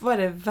målar upp, vad är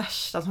det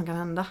värsta som kan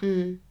hända?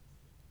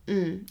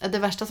 Det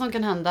värsta som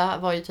kan hända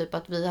var ju typ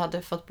att vi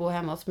hade fått bo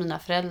hemma hos mina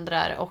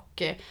föräldrar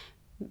och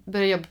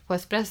börja jobba på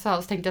Espresso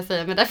House tänkte jag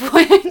säga, men där får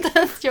jag inte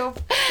ens jobb.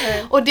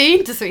 Och det är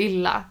inte så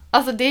illa.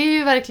 Alltså det är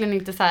ju verkligen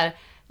inte så här,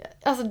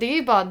 alltså det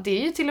är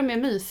ju till och med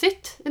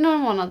mysigt i några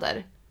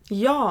månader.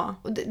 Ja.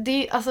 Och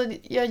alltså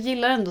jag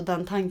gillar ändå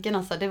den tanken,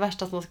 alltså det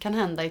värsta som kan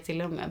hända är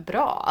till och med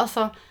bra.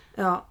 Alltså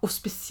ja, och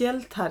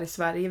speciellt här i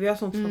Sverige, vi har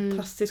sånt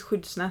fantastiskt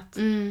skyddsnät.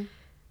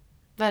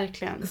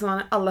 Verkligen. Så man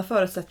har alla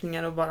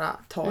förutsättningar att bara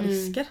ta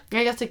risker. Ja,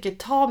 jag tycker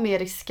ta mer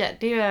risker.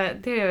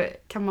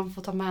 Det kan man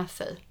få ta med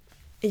sig.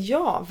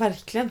 Ja,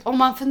 verkligen. Om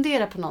man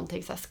funderar på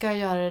någonting så här, ska jag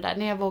göra det där?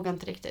 Nej, jag vågar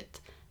inte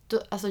riktigt.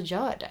 Då, alltså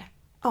gör det.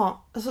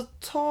 Ja, alltså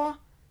ta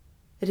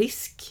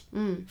risk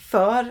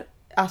för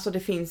alltså det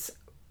finns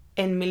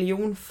 1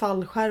 miljon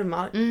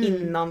fallskärmar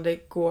innan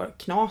det går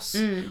knas.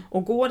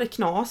 Och går det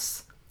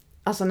knas,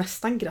 alltså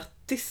nästan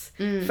grattis.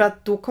 För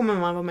att då kommer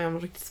man vara med om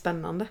något riktigt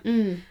spännande.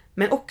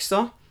 Men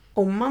också,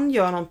 om man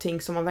gör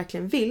någonting som man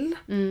verkligen vill,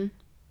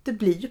 det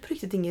blir ju på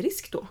riktigt ingen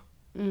risk då.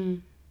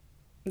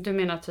 Du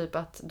menar typ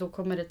att då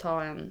kommer det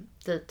ta en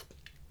dit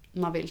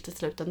man vill till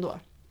slut ändå?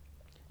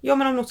 Ja,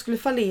 men om något skulle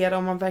fallera,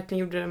 om man verkligen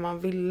gjorde det man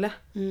ville,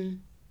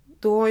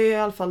 då har ju i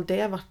alla fall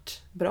det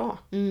varit bra.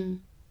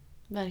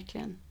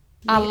 Verkligen.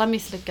 Alla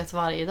misslyckas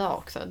varje dag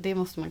också. Det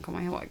måste man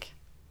komma ihåg.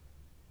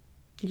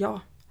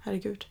 Ja,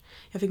 herregud.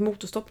 Jag fick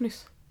motorstopp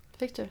nyss.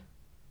 Fick du?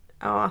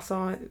 Ja,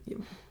 alltså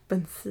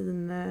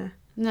bensin...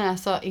 Nej,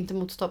 alltså inte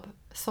motorstopp.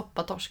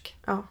 Soppatorsk.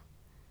 Ja.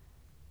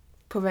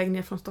 På väg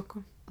ner från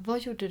Stockholm. Vad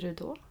gjorde du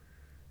då?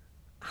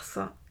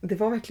 Alltså, det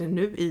var verkligen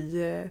nu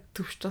i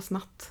torsdags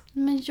natt.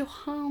 Men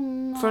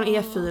Johanna... Från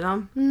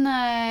E4.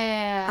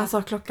 Nej. Alltså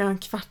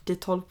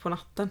 11:45 på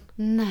natten.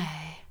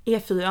 Nej.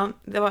 E4,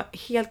 det var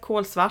helt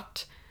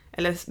kolsvart.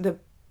 Eller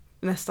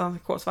nästan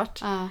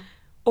kolsvart.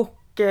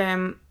 Och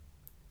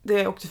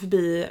det åkte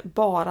förbi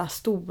bara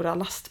stora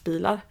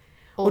lastbilar.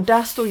 Och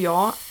där stod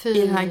jag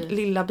i den här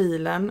lilla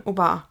bilen och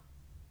bara...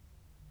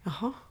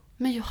 Jaha.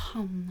 Men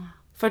Johanna...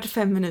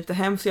 45 minuter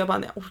hem, så jag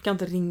bara, jag orkar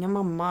inte ringa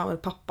mamma eller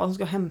pappa som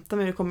ska hämta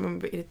mig, det kommer att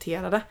bli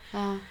irriterade.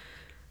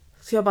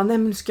 Så jag bara, nej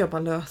men nu ska jag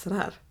bara lösa det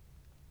här.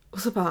 Och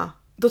så bara,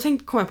 då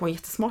kom jag på en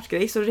jättesmart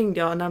grej, så ringde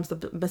jag närmsta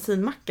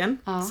bensinmacken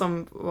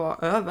som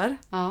var över.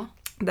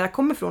 Där jag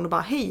kommer ifrån och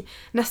bara, hej,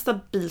 nästa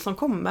bil som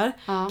kommer,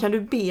 kan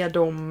du be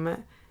dem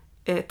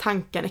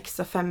tanka en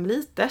extra 5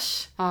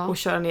 liters och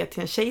köra ner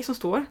till en tjej som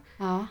står.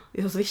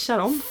 Det swishar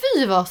dem.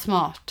 Fy vad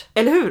smart!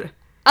 Eller hur?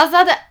 Alltså jag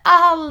hade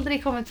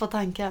aldrig kommit på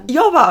tanken.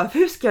 Jag bara,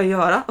 hur ska jag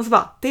göra? Och så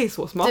bara, det är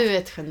så smart. Du är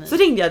ett geni. Så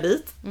ringde jag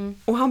dit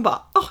och han bara,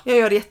 jag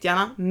gör det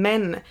jättegärna,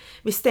 men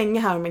vi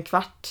stänger här om en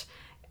kvart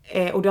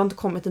och det har inte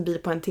kommit en bil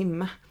på 1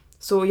 timme.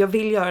 Så jag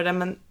vill göra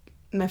det,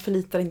 men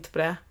förlitar inte på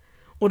det.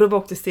 Och då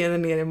åkte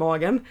stenen ner i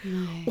magen.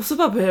 Och så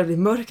bara började det bli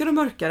mörkare och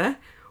mörkare.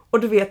 Och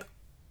du vet,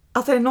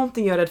 att det är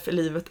någonting jag är rädd för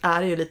livet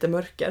är ju lite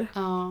mörker.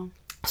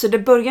 Så det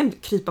började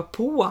krypa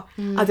på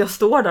att jag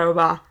står där och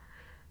bara,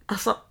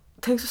 alltså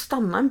tänk så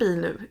stanna en bil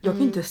nu. Jag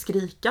kan inte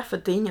skrika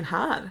för det är ingen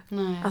här.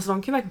 Alltså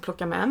de kan verkligen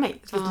plocka med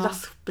mig. Så lite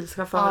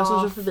lastbilschaufförer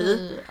som kör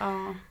förbi.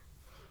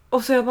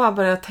 Och så jag bara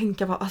började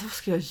tänka, alltså, vad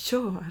ska jag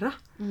göra?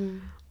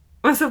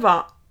 Men så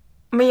bara,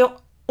 men jag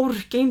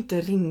orkar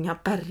inte ringa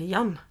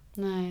bärgan.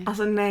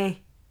 Alltså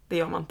nej, det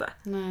gör man inte.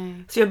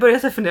 Så jag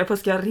började fundera på,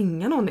 ska jag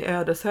ringa någon i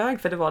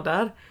Ödeshög? För det var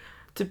där.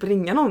 Typ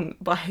ringa någon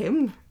bara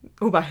hem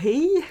och bara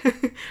hej.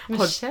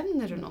 Men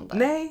känner du någon där?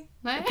 Nej.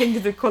 Jag tänkte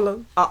inte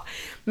kolla. Ja.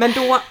 Men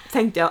då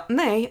tänkte jag,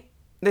 nej,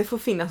 det får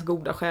finnas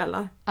goda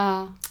själar.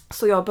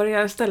 Så jag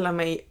började ställa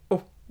mig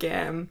och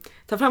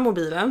ta fram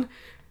mobilen.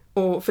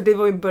 Och, för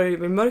det började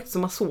bli mörkt så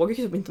man såg ju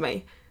typ inte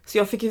mig. Så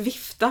jag fick ju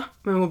vifta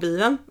med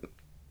mobilen.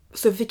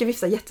 Så jag fick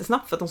vifta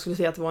jättesnabbt för att de skulle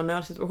se att det var en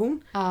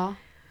nödsituation.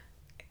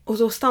 Och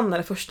så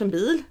stannade först en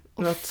bil.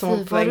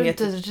 Var du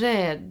inte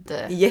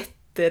rädd?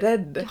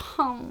 Jätterädd.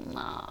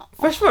 Johanna.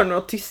 Först var det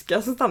några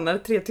tyskar som stannade,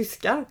 3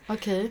 tyskar.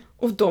 Okej.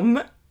 Och de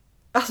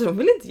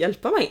ville inte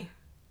hjälpa mig.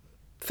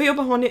 För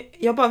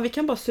jag bara, vi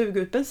kan bara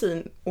suga ut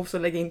bensin och så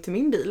lägga in till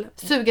min bil.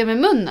 Suga med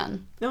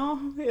munnen? Ja,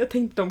 jag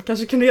tänkte de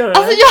kanske kunde göra det.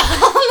 Alltså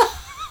Johanna!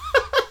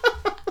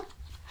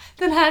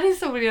 Den här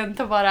historien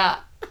tar bara...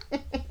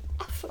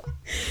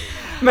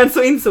 Men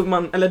så insåg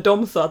man, eller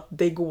de sa att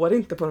det går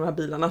inte på de här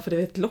bilarna för det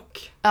är ett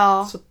lock.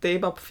 Så det är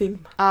bara på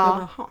film. Jag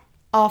bara,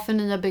 ja, för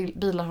nya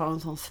bilar har en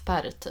sån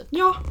spärr typ.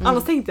 Ja,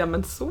 annars tänkte jag,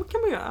 men så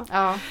kan man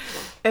göra.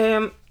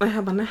 Och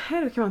jag bara, nej,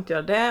 det kan man inte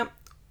göra det.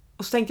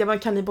 Och så tänkte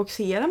jag, kan ni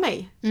boxera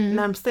mig?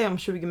 Närmsta är om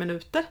 20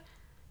 minuter.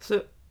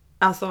 Så,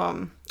 alltså,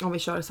 om vi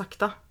kör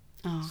sakta.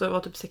 Så det var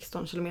typ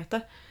 16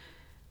 kilometer.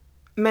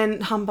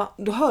 Men han bara,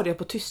 då hörde jag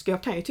på tyska,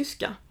 jag kan ju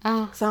tyska.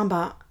 Så han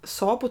bara,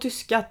 sa på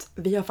tyska att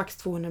vi har faktiskt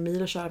 200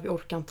 mil att köra, vi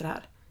orkar inte det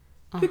här.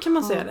 Hur kan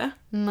man säga det?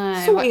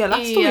 Nej, så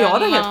elakt stod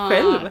jag där helt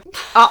själv.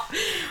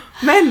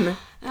 Men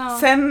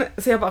sen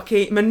så jag bara,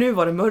 okej, men nu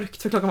var det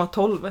mörkt för klockan var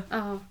 12.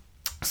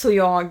 Så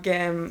jag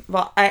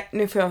var,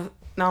 nu får jag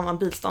en annan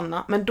bil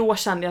stanna. Men då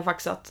kände jag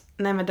faktiskt att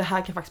nej, men det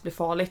här kan faktiskt bli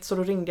farligt. Så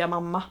då ringde jag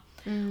mamma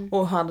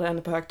och hade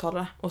henne på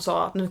högtalare och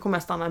sa att nu kommer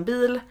jag stanna en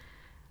bil.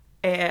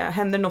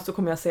 Händer något så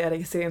kommer jag säga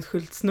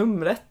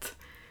registreringsskyltsnumret.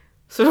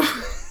 Så då...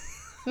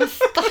 Men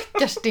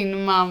stackars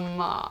din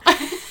mamma.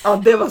 Ja,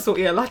 det var så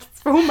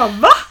elakt. För hon bara,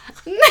 va?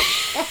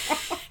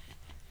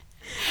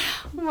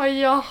 Hon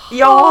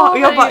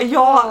bara,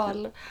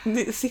 jag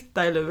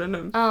sitta i luren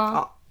nu.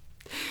 Ja.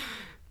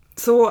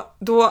 Så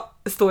då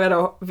står jag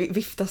då och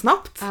viftar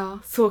snabbt.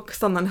 Så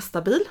stannar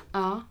nästa bil.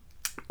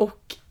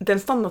 Och den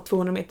stannar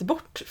 200 meter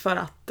bort för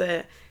att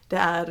det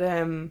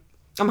är...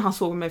 men han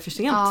såg mig för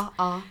sent.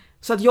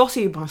 Så att jag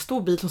ser ju bara en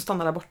stor bil som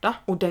stannar där borta.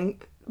 Och den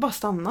bara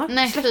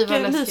stannar.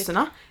 Släcker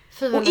lyserna.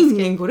 Och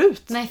ingen går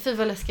ut. Nej, fy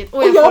vad läskigt.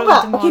 Och jag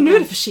bara, okej, nu är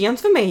det för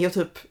sent för mig. Och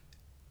typ,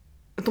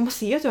 de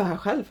ser att jag är här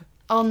själv.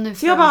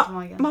 Så jag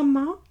bara,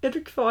 mamma, är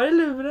du kvar i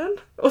luren?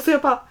 Och så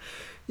jag bara,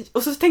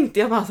 och så tänkte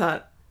jag bara så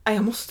här,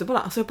 jag måste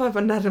bara. Så jag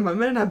bara närma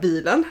mig den här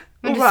bilen.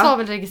 Men du bara, sa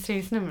väl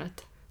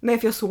registreringsnumret? Nej,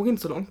 för jag såg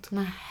inte så långt.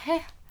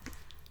 Nej.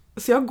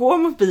 Så jag går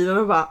mot bilen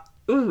och bara...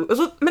 Och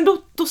så, men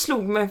då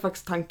slog mig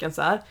faktiskt tanken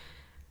så här.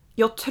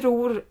 Jag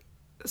tror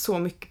så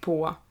mycket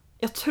på...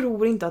 Jag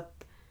tror inte att...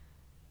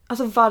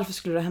 Alltså varför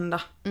skulle det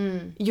hända?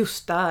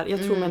 Just där. Jag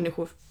tror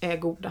människor är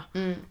goda.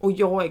 Och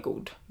jag är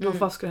god.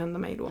 Vad skulle hända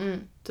mig då?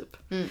 Typ.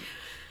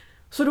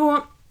 Så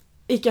då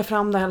gick jag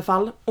fram där i alla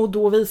fall. Och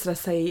då visade det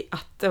sig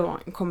att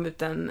det kom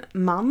ut en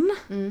man.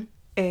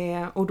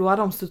 Och då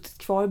hade de suttit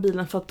kvar i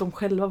bilen för att de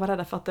själva var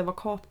rädda för att det var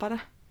kapare.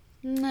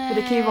 Nej.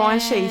 För det kan ju vara en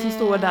tjej som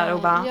står där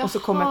och bara, och så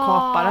kommer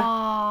kapare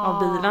av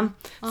bilen.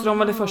 Så de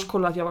hade först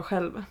kollat att jag var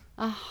själv.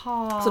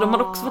 Så de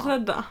hade också varit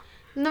rädda.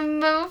 Nej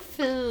men vad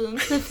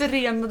fint. Ni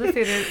förenade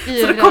sig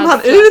i så då kom han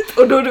ut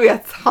och då du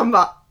vet, han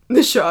bara,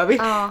 nu kör vi.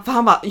 För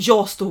han bara,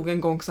 jag stod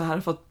en gång så här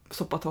för att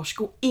soppa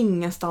torsk och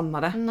ingen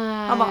stannade.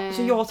 Nej. Han bara,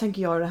 så jag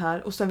tänker göra det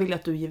här och sen vill jag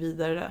att du ger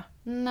vidare det.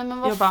 Nej men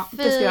vad jag bara,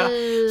 det ska jag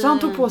göra. Så han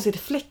tog på sig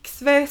ett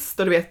flexväst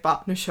och du vet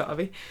bara, nu kör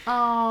vi.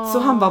 Så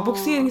han bara,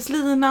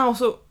 boxeringslina och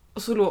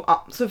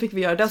så fick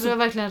vi göra det. Så det var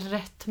verkligen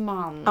rätt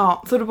man.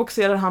 Ja, så då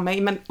boxerade han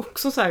mig. Men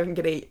också så här en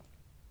grej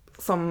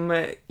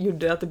som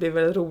gjorde att det blev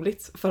väldigt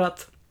roligt. För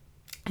att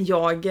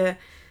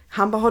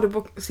han bara, har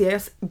du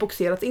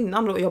boxerat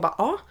innan? Och jag bara,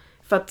 ja.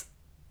 För att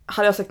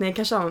hade jag sagt nej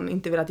kanske han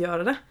inte velat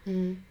göra det.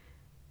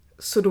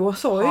 Så då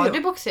sa jag... Har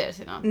du boxerat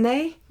innan?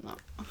 Nej. No.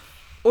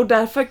 Och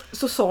därför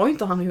så sa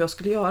inte han hur jag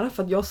skulle göra.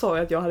 För att jag sa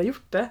ju att jag hade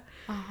gjort det.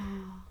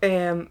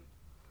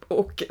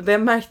 Och det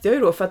märkte jag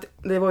ju då för att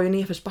det var ju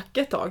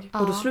nedförsbacke ett tag.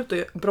 Och då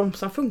slutade ju,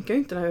 bromsen funkar ju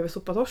inte när jag är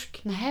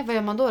soppatorsk. Nej, vad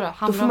gör man då?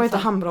 Då får man ju ta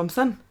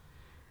handbromsen.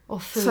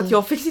 Så att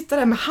jag fick sitta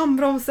där med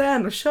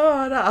handbromsen och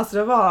köra. Alltså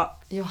det var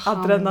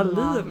Johanna.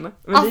 Adrenalin.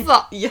 Men alltså,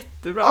 det gick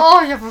jättebra.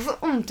 Jag får så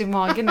ont i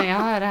magen när jag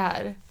hör det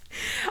här.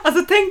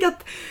 Alltså tänk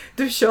att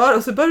du kör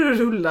och så börjar du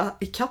rulla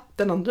i kapp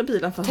den andra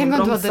bilen för att tänk han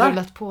bromsar. Tänk om du hade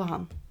rullat på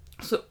han.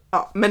 Så,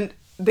 ja, men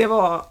det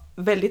var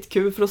väldigt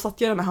kul för då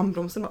satt jag där med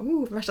handbromsen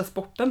och värsta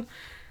sporten.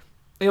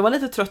 Och jag var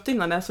lite trött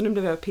innan det så nu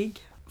blev jag pigg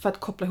för att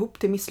koppla ihop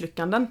till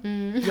misslyckanden.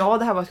 Ja,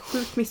 det här var ett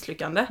sjukt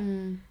misslyckande.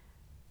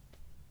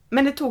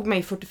 Men det tog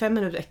mig 45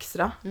 minuter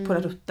extra på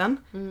den rutten.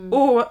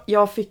 Och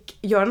jag fick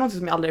göra något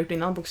som jag aldrig gjort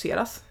innan,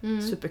 boxeras.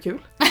 Superkul.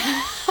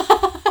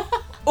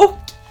 Och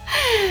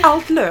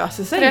allt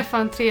löser sig. Träffa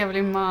en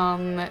trevlig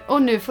man.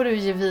 Och nu får du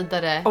ge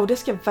vidare. Och det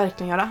ska jag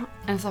verkligen göra.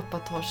 En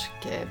soppatorsk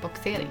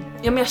boxering.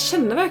 Ja, men jag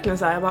känner verkligen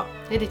så här. Jag bara,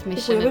 det är ditt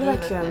mission jag vill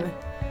verkligen.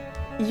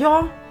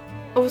 Ja.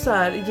 Och så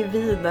här, ge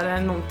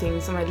vidare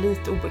någonting som är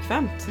lite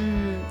obekvämt.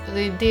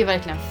 Det är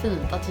verkligen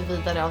fint att ge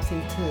vidare av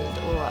sin tid.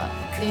 Och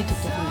det är ju typ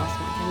det finaste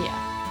man kan ge.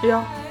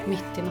 Ja.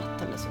 Mitt i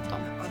natten dessutom.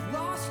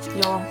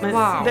 Ja,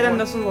 men det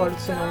enda som var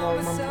lite synd om var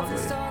mamma.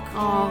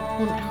 Ja,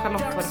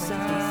 Charlotte var det faktiskt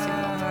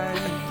synd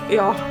om.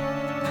 Ja.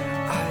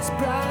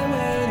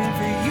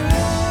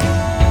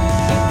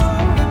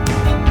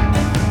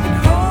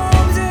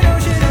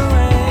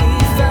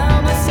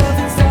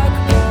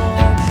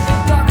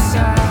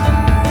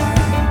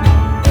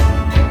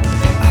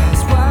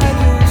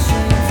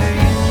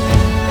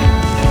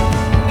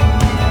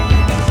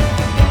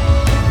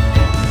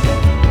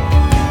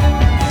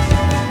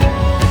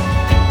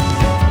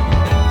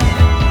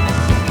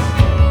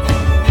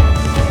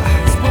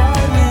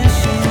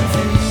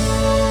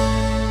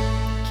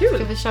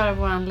 Köra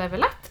våran level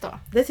up då.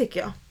 Det tycker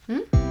jag.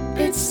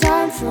 It's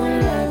time for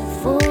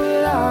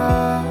level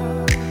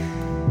up.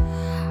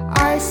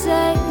 I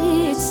say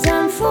it's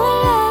time for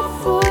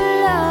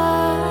level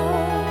up.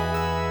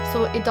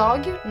 Så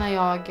idag när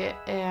jag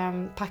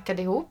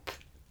packade ihop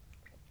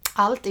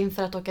allt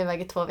inför att åka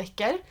iväg i 2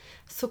 veckor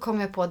så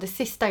kom jag på det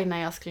sista innan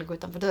jag skulle gå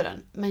utanför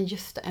dörren. Men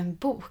just det, en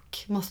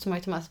bok måste man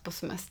ju ta med sig på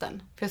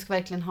semestern. För jag ska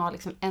verkligen ha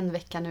liksom 1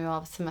 vecka nu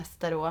av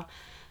semester och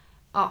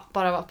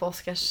bara vara på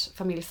Oskars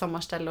familjs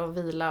sommarställe och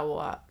vila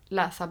och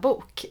läsa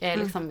bok är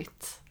liksom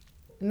mitt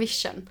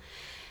mission.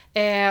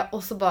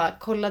 Och så bara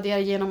kollade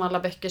jag igenom alla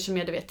böcker som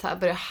jag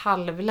började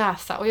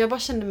halvläsa. Och jag bara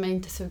kände mig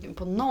inte sugen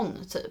på någon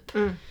typ.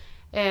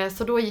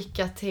 Så då gick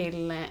jag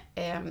till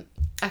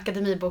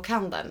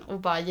akademibokhandeln och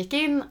bara gick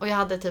in. Och jag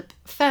hade typ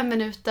 5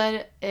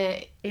 minuter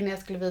innan jag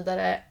skulle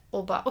vidare.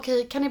 Och bara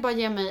okej, kan ni bara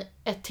ge mig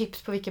ett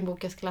tips på vilken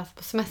bok jag ska läsa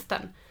på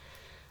semestern?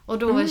 Och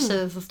då var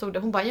tjejen som stod där.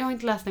 Hon bara, jag har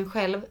inte läst den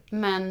själv.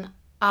 Men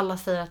alla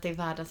säger att det är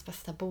världens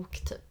bästa bok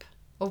typ.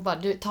 Och bara,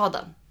 du, ta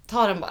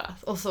den bara.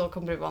 Och så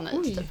kommer du vara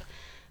nöjd typ.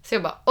 Så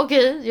jag bara,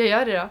 okej, jag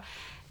gör det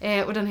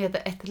då. Och den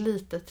heter Ett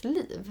litet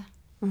liv.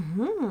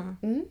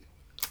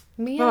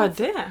 Vad är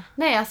det?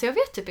 Nej, alltså jag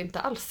vet typ inte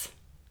alls.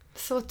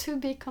 Så to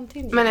be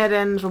continued. Men är det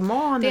en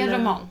roman? Det är en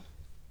roman.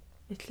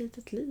 Ett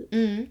litet liv.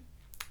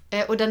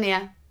 Och den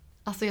är,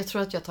 alltså jag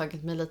tror att jag har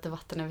tagit mig lite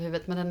vatten över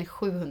huvudet. Men den är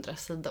 700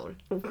 sidor.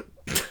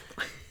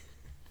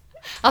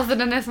 Alltså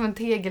den är som en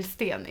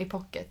tegelsten i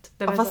pocket.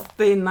 Fast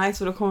det är nice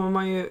för då kommer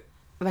man ju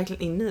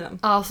verkligen in i den.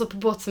 Ja, så på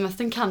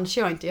båtsemestern kanske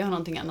jag inte gör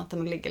någonting annat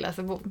än att ligga och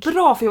läsa bok.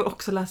 Bra, för jag vill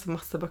också läsa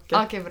massa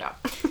böcker. Okej, bra.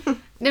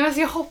 Nej, men så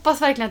jag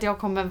hoppas verkligen att jag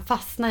kommer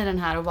fastna i den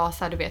här och vara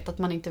så här, du vet, att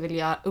man inte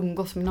vill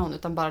umgås med någon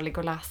utan bara ligga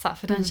och läsa.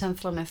 För den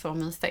känslan är så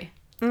mysig.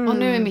 Och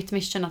nu är mitt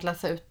mission att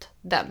läsa ut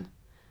den.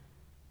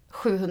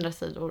 700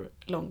 sidor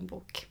lång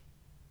bok.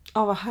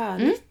 Ja, vad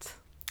härligt.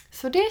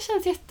 Så det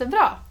känns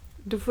jättebra.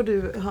 Då får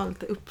du ha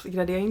lite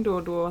uppgradering då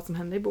och då vad som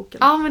händer i boken.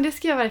 Ja, men det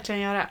ska jag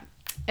verkligen göra.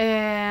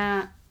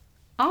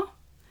 Ja.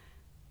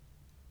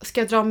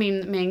 Ska jag dra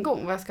min med en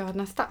gång vad jag ska ha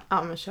nästa?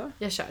 Ja, men kör.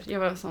 Jag kör. Jag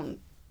var en sån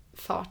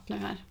fart nu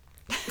här.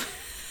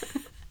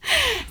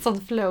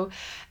 Sån flow.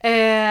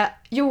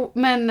 Jo,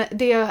 men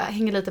det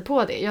hänger lite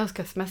på det. Jag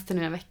ska ha semester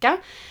nu en vecka.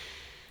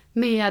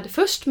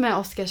 Först med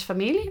Oskars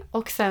familj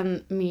och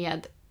sen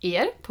med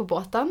er på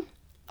båten.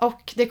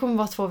 Och det kommer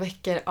vara 2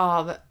 veckor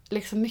av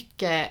liksom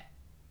mycket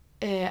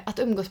att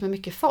umgås med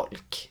mycket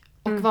folk.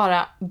 Och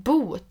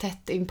bo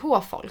tätt in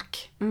på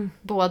folk.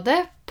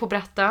 Både på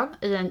brättan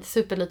i en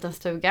superliten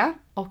stuga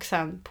och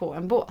sen på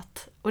en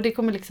båt. Och det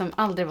kommer liksom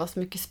aldrig vara så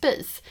mycket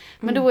space.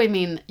 Men då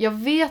är jag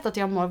vet att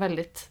jag mår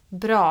väldigt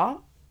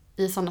bra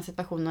i sådana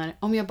situationer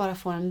om jag bara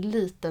får en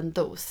liten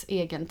dos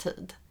egen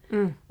tid.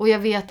 Och jag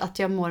vet att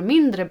jag mår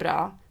mindre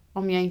bra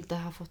om jag inte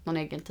har fått någon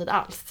egen tid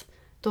alls.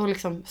 Då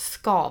liksom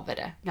skaver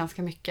det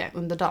ganska mycket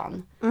under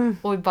dagen.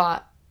 Och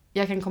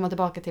jag kan komma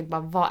tillbaka till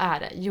vad är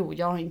det? Jo,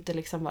 jag har inte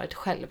liksom varit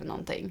själv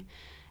någonting.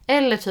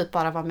 Eller typ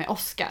bara vara med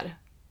Oskar.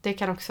 Det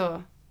kan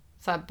också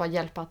så här, bara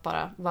hjälpa att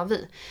bara vara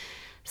vi.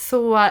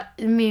 Så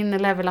min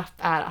level up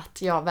är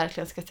att jag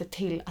verkligen ska se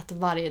till att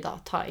varje dag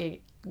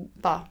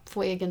bara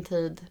få egen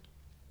tid.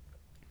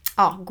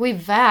 Ja, gå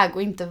iväg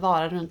och inte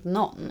vara runt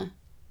någon.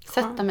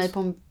 Sätta mig på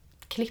en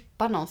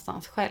klippa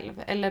någonstans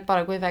själv. Eller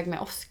bara gå iväg med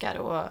Oskar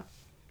och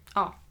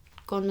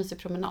gå en mysig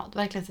promenad.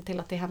 Verkligen se till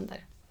att det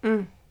händer.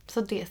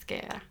 Så det ska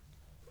jag göra.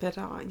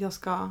 Bra, jag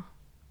ska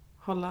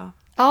hålla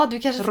du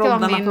kanske ska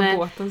vara min på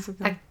båten.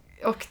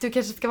 och du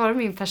kanske ska vara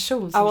min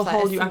person som I will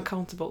hold you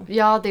accountable.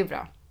 Ja, det är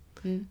bra.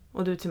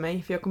 Och du till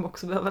mig, för jag kommer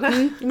också behöva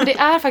det. Men det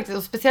är faktiskt,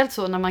 och speciellt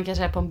så när man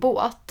kanske är på en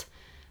båt.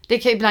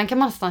 Ibland kan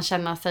man nästan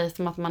känna sig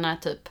som att man är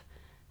typ,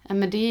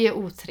 men det är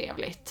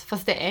otrevligt.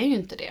 Fast det är ju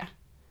inte det.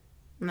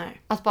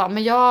 Nej. Att bara,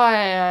 men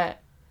jag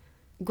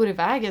går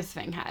iväg en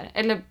sväng här.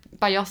 Eller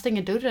bara jag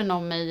stänger dörren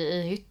om mig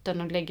i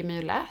hytten och lägger mig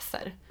och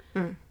läser.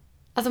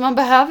 Alltså man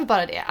behöver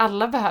bara det.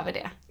 Alla behöver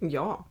det.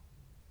 Ja.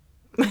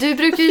 Du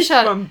brukar ju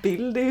köra... en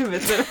bild i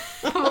huvudet nu.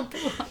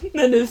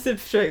 När du typ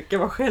försöker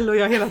vara själv och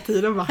jag hela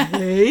tiden bara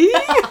hej.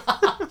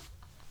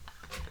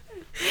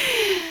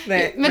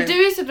 Nej, men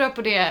du är så bra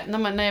på det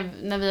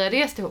när vi har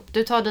rest ihop.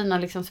 Du tar dina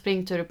liksom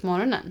springturer på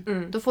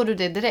morgonen. Då får du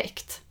det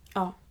direkt.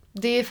 Ja.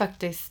 Det är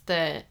faktiskt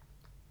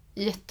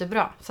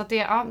jättebra. Så att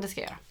det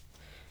ska jag göra.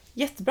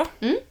 Jättebra.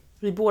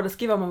 Vi båda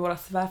ska vara med våra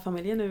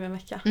svärfamiljer nu en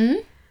vecka.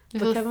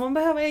 Då kan man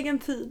behöva egen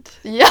tid.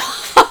 Ja.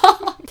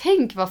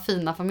 Tänk vad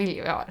fina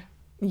familjer vi har.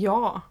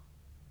 Ja.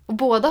 Och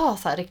båda har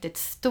så här riktigt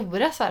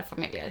stora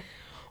svärfamiljer.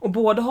 Och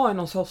båda har ju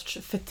någon sorts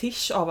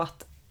fetisch av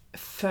att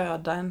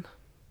föda en.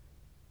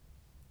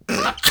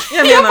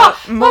 Jag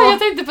menar mat. Jag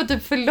tänkte på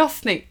typ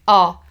förlossning.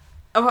 Ja.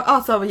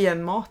 Alltså ge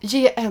en mat.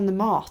 Ge en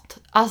mat.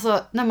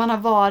 Alltså när man har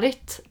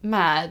varit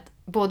med,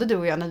 både du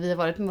och jag när vi har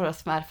varit med våra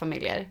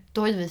svärfamiljer,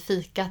 då har ju vi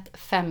fikat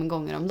 5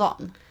 gånger om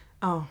dagen.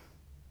 Ja.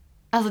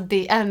 Alltså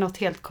det är något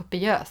helt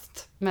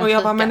kopiöst med och jag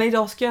fika. bara, men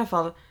idag ska jag i alla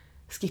fall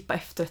skippa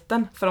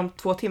efterrätten. För om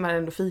 2 timmar är det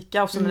ändå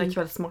fika. Och sen är det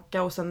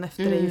kvällsmacka. Och sen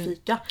efter är det ju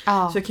fika.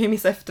 Så jag kan ju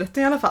missa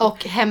efterrätten i alla fall.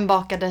 Och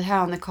hembakade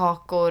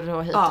hönekakor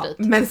och hit och dit.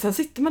 Men sen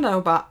sitter man där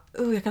och bara,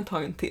 jag kan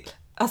ta en till.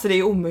 Alltså det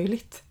är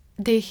omöjligt.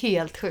 Det är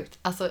helt sjukt.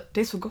 Alltså,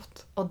 det är så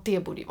gott. Och det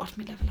borde ju varit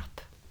min level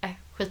up.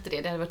 Skit i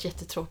det. Det hade varit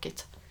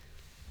jättetråkigt.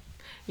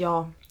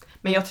 Ja.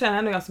 Men jag tränar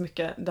ändå ganska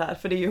mycket där.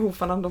 För det är ju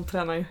hofarna, de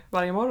tränar ju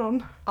varje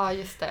morgon. Ja,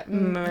 just det.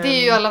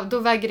 Det är ju då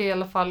väger det i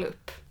alla fall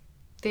upp.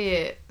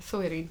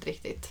 Så är det ju inte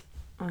riktigt.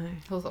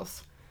 Nej. Hos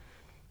oss.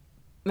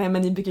 Nej,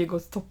 men ni brukar ju gå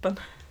till toppen.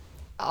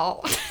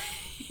 Ja,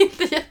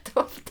 inte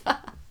jätteofta.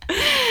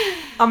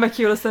 Ja, men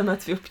kul, och sen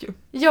möts vi upp ju.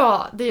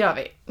 Ja, det gör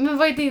vi.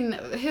 Men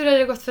hur har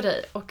det gått för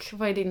dig? Och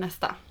vad är din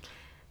nästa?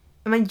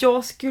 Men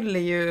jag skulle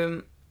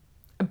ju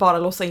bara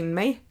låsa in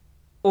mig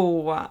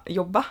och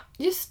jobba.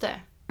 Just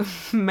det.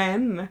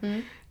 Men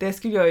det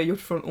skulle jag ju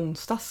gjort från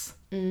onsdags.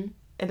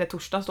 Eller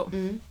torsdags då.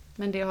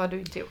 Men det har du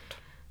inte gjort.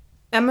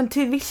 Ja, men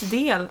till viss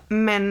del.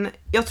 Men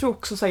jag tror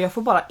också så här, jag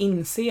får bara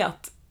inse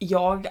att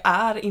jag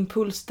är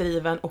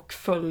impulsdriven och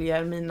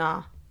följer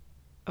mina,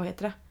 vad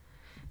heter det?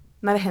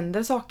 När det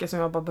händer saker som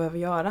jag bara behöver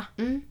göra.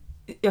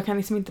 Jag kan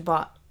liksom inte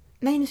bara,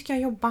 nej nu ska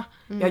jag jobba.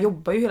 Jag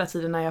jobbar ju hela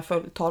tiden när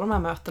jag tar de här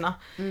mötena.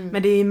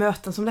 Men det är i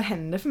möten som det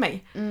händer för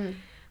mig.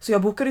 Så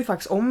jag bokade ju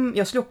faktiskt om,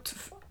 jag skulle åkt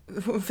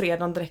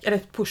fredagen direkt, eller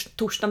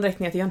torsdagen direkt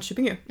ner till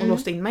Jönköping ju, och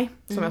låste in mig,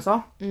 som jag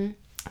sa.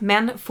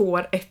 Men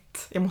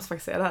jag måste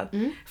faktiskt säga det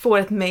här, får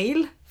ett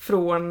mail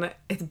från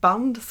ett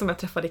band som jag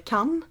träffade i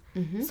Cannes,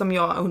 som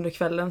jag under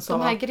kvällen sa.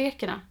 De här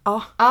grekerna?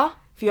 Ja.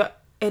 För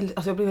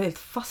jag blev helt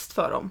fast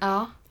för dem.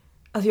 Ja.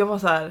 Alltså jag var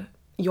så här,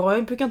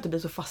 jag brukar inte bli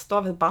så fast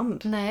av ett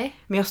band. Nej.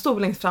 Men jag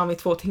stod längst fram i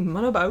 2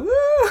 timmar och bara woo!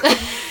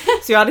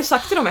 Så jag hade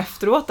sagt till dem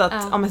efteråt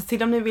att men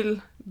till om ni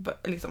vill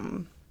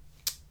liksom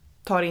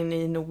tar in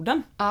i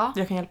Norden. Ja.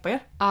 Jag kan hjälpa er.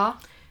 Ja.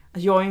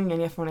 Jag har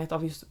ingen erfarenhet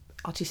av just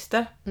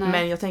artister. Nej.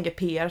 Men jag tänker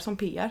PR som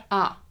PR.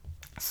 Ja.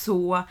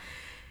 Så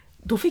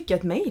då fick jag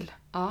ett mejl.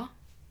 Ja.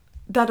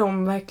 Där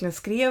de verkligen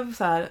skrev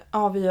så här,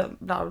 ja vi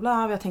bla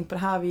bla, vi har tänkt på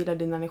det här, vi gillar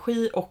din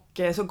energi. Och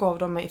så gav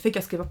de mig, fick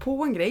jag skriva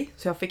på en grej.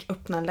 Så jag fick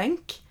öppna en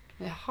länk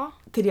Jaha.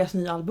 till deras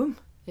nya album.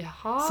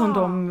 Jaha. Som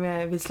de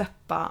vill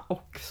släppa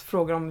och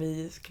frågar om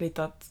vi ska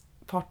hitta ett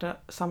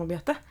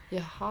partnersamarbete.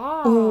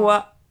 Jaha.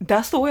 Och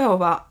där står jag och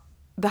bara,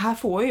 det här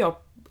får jag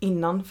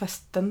innan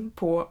festen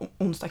på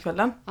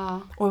onsdagskvällen.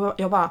 Ja. Och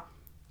jag bara,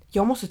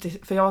 jag måste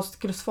för jag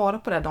skulle svara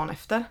på det dagen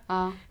efter,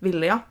 Ja.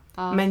 ville jag.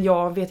 Ja. Men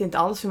jag vet inte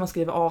alls hur man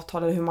skriver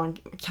avtal eller hur man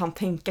kan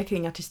tänka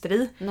kring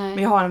artisteri. Nej.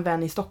 Men jag har en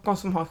vän i Stockholm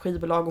som har ett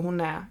skivbolag och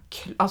hon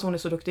är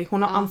så duktig.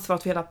 Hon har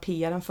ansvarat för hela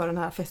PR:en för den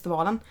här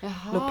festivalen.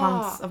 Jaha.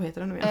 Lopans, vad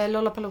heter det nu igen?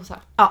 Lollapalooza.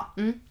 Ja,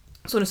 Mm.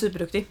 så hon är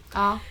superduktig.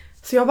 Ja.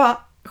 Så jag bara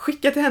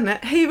skickade till henne,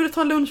 hej vill du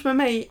ta en lunch med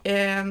mig?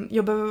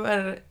 Jag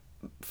behöver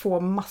få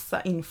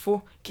massa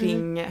info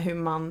kring hur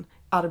man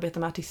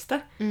arbetar med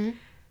artister. Mm.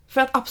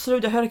 För att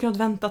absolut, jag hade kunnat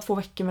vänta 2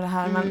 veckor med det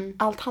här, men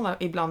allt handlar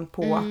ibland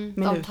på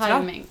minuter.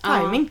 Timing.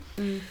 Timing.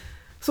 Ja. Mm.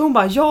 Så hon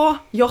bara, ja,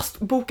 jag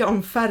bokar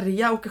om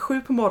färja, åker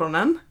 7 på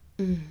morgonen.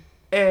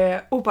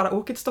 Och bara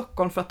åker till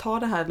Stockholm för att ta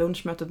det här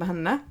lunchmötet med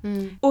henne.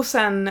 Och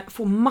sen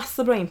få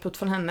massa bra input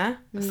från henne.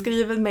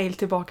 Skriver ett mail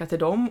tillbaka till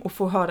dem och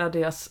få höra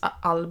deras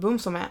album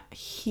som är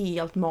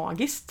helt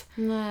magiskt.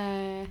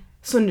 Nej.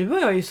 Så nu har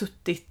jag ju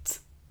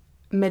suttit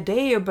med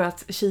det och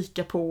börjat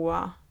kika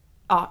på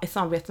ett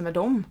samarbete med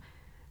dem.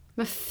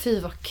 Men fy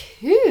vad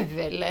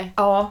kul!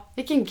 Ja.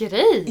 Vilken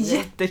grej!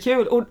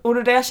 Jättekul. Och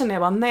det där känner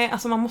jag bara, nej,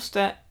 alltså man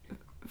måste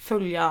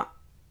följa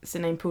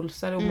sina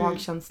impulser och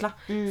magkänsla.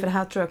 För det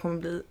här tror jag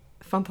kommer bli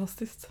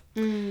fantastiskt.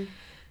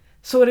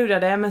 Så gjorde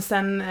jag det, men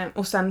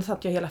sen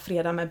satt jag hela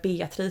fredag med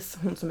Beatrice,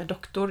 hon som är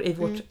doktor i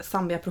vårt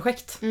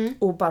Zambia-projekt.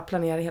 Och bara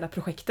planerade hela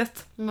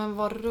projektet. Men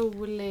vad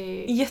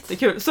roligt.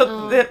 Jättekul.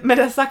 Så med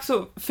det sagt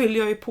så fyller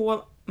jag ju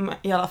på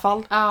i alla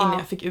fall innan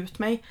jag fick ut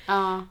mig.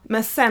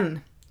 Men sen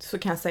så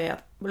kan jag säga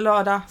att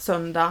lördag,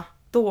 söndag,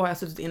 då har jag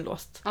suttit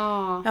inlåst.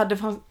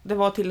 Det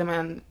var till och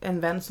med en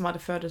vän som hade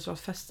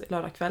födelsedagsfest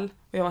lördag kväll.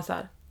 Och jag var så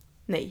här: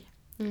 nej.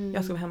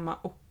 Jag ska vara hemma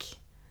och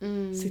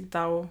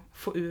sitta och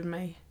få ur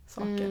mig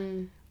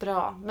saker.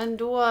 Bra, men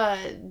då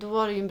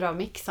var det ju en bra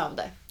mix av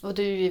det. Och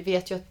du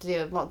vet ju att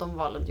de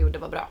valen du gjorde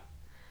var bra.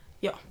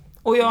 Ja,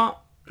 och jag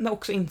har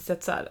också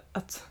insett så här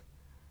att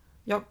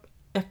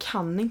jag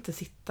kan inte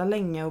sitta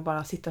länge och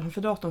bara sitta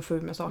framför datorn och få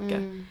ur mig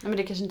saker. Men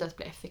det kanske inte ens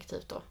blir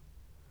effektivt då.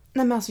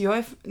 Nej, men alltså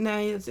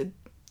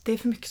det är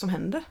för mycket som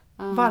händer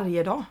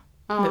varje dag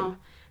nu.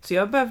 Så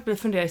jag börjar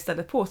fundera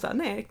istället på så här,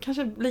 nej,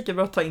 kanske lika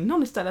bra att ta in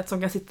någon istället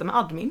som kan sitta med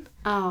admin.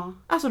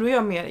 Alltså då gör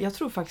jag mer, jag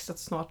tror faktiskt att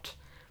snart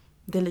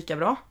det är lika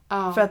bra.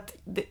 För att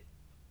det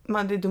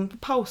är dumt på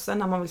pausen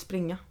när man vill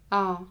springa.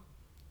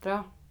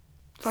 Bra.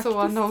 Faktiskt.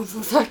 Så någon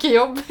som söker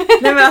jobb.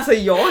 Nej, men alltså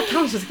jag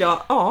kanske ska,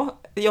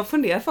 jag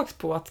funderar faktiskt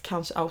på att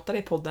kanske outa det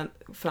i podden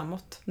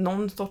framåt.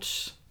 Någon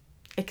sorts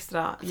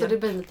extra hjälp. Så det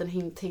blir en liten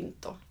hint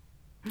då.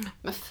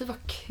 Men fy vad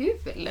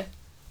kul.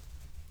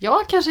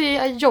 Jag kanske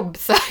är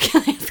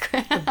jobbsökande, jag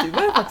skojar. Du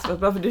har faktiskt varit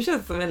bra, för du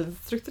känns så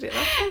väldigt strukturerad.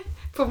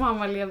 På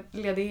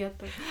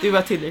mammaledigheten. Du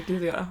var tillräckligt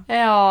att göra.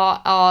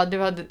 Ja,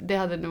 det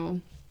hade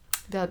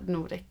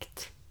nog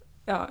räckt.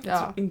 Ja, jag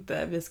tror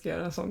inte vi ska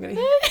göra en sån grej.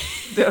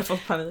 Du har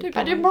fått panik.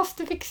 Du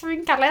måste fixa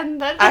min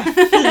kalender.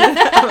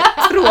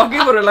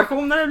 Tråkig vår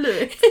relation har det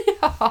blivit.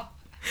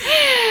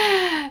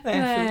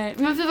 Nej.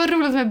 Men för vad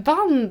roligt med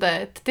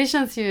bandet. Det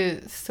känns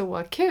ju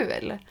så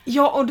kul.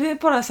 Ja, och det är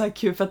bara så här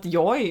kul för att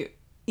jag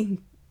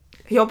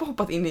har bara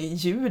hoppat in i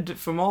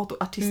ljudformat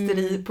och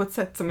artisteri på ett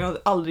sätt som jag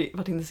aldrig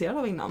varit intresserad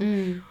av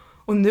innan.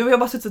 Och nu har jag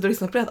bara suttit och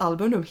lyssnat på ett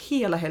album nu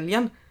hela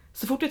helgen.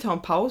 Så fort jag tar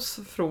en paus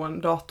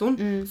från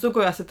datorn så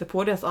går jag och sätter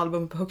på deras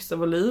album på högsta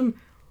volym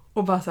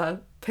och bara så här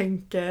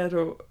tänker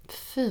och...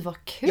 Fy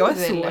vad kul! Jag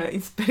är så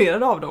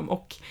inspirerad av dem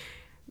och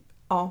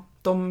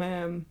de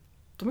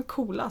är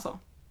coola alltså.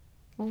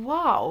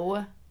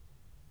 Wow!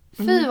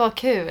 Fy vad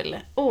kul!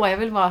 Jag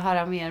vill bara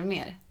höra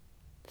mer.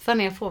 Sen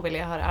när jag får vill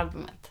jag höra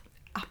albumet.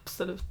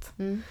 Absolut.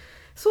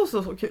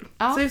 Så kul.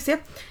 Ja. Så vi ser.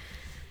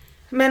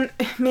 Men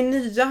med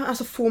nya,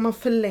 alltså får man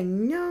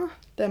förlänga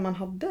det man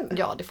hade? Eller?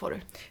 Ja, det får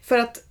du. För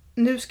att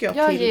nu ska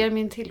jag ger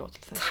min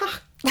tillåtelse.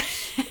 Tack!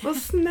 Vad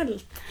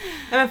snällt.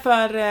 Nej, men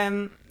för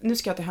nu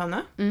ska jag till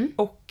henne.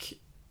 Och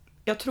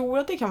jag tror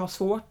att det kan vara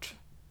svårt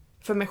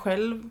för mig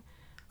själv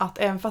att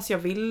även fast jag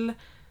vill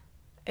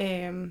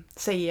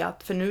säga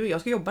att för nu,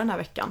 jag ska jobba den här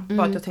veckan.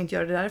 Bara att jag tänkte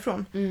göra det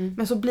därifrån.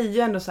 Men så blir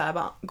jag ändå så här,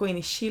 bara gå in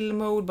i chill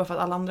mode bara för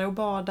att alla andra är och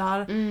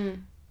badar.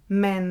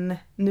 Men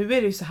nu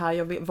är det ju så här,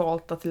 jag har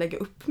valt att lägga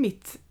upp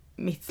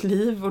mitt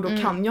liv och då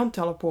kan jag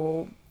inte hålla på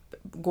och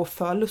gå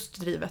för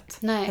lustdrivet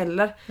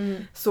heller.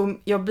 Så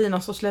jag blir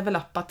någon sorts level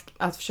up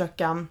att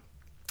försöka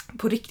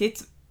på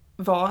riktigt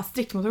vara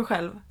strikt mot mig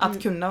själv.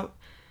 Att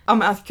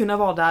kunna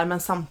vara där men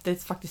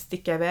samtidigt faktiskt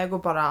sticka iväg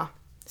och bara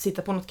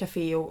sitta på något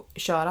café och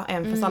köra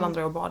även fast alla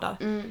andra är och badar.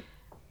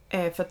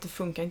 För att det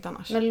funkar inte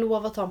annars. Men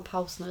lova att ta en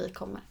paus när vi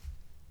kommer.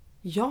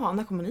 Ja,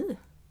 när kommer ni?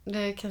 Det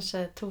är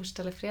kanske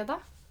torsdag eller fredag.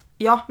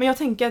 Ja, men jag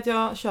tänker att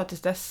jag kör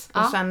tills dess.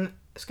 Ja. Och sen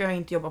ska jag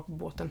inte jobba på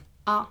båten.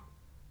 Ja,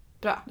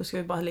 bra. Då ska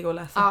vi bara ligga och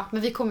läsa. Ja,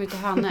 men vi kommer ju till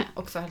Hönö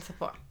också och hälsa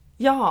på.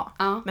 Ja,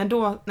 Ja. men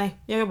då, nej,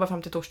 jag jobbar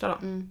fram till torsdag då.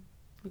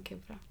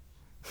 Okej, bra.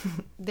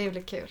 Det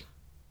blir kul.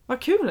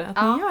 Vad kul att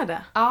ni gör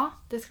det. Ja,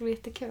 det ska bli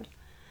jättekul.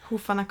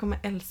 Hoofarna kommer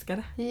älska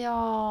det.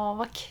 Ja,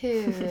 vad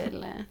kul.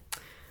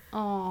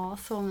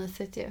 Så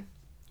mysigt ju.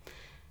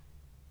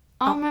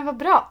 Ja, men vad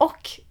bra.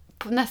 Och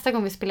nästa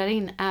gång vi spelar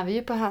in är vi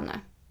ju på Hönö.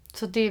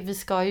 Så vi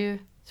ska ju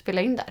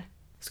spela in där.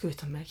 Ska vi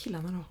ta med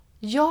killarna då?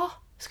 Ja,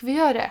 ska vi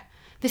göra det?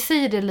 Vi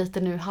säger det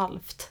lite nu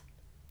halvt.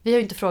 Vi har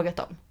ju inte frågat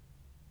dem.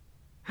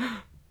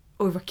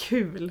 Oj, vad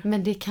kul.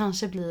 Men det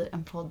kanske blir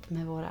en podd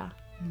med våra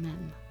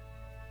män.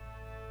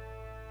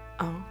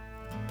 Ja.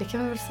 Det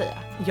kan vi väl säga.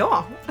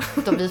 Ja.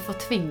 Då vi får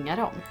tvinga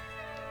dem.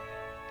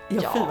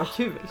 Ja, fy vad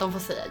kul. De får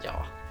säga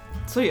ja.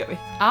 Så gör vi.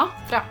 Ja,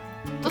 bra.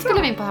 Då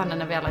spelar vi in på Hönö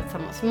när vi alla är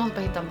tillsammans. Vi måste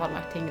bara hitta en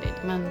barnvakt till Ingrid.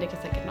 Men det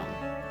kan säkert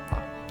någon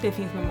vara. Det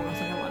finns nog många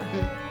som kan vara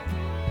det.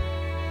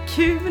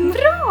 Kul!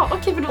 Bra!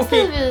 Okej, för då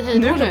säger vi hej då nu.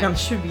 Nu är klockan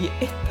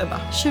 21, Ebba.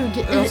 21.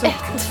 Jag ska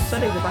skjutsa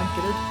dig till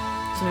Bankeryd.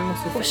 Så nu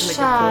måste vi Och lägga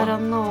kära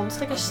på. någon,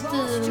 stackars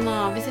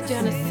Stina. Vi sitter ju i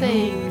hennes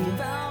säng.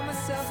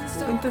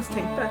 Jag har inte ens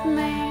tänkt på det.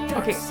 Nej.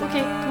 Okej,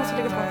 då måste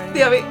vi lägga på. det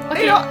gör vi.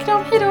 Okej,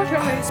 kram, hej då.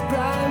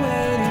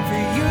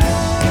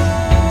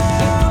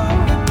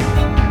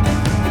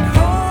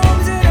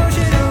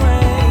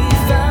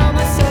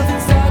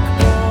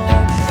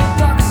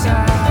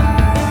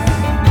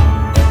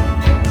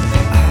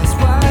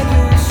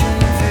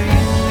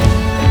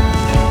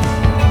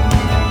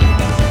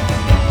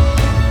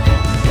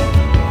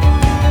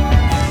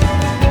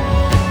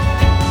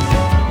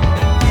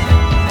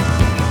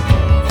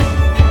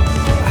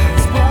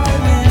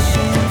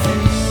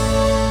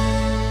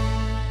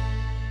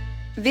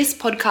 This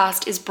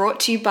podcast is brought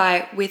to you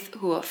by With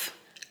Hoof,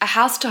 a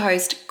house to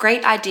host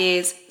great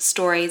ideas,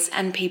 stories,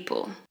 and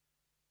people.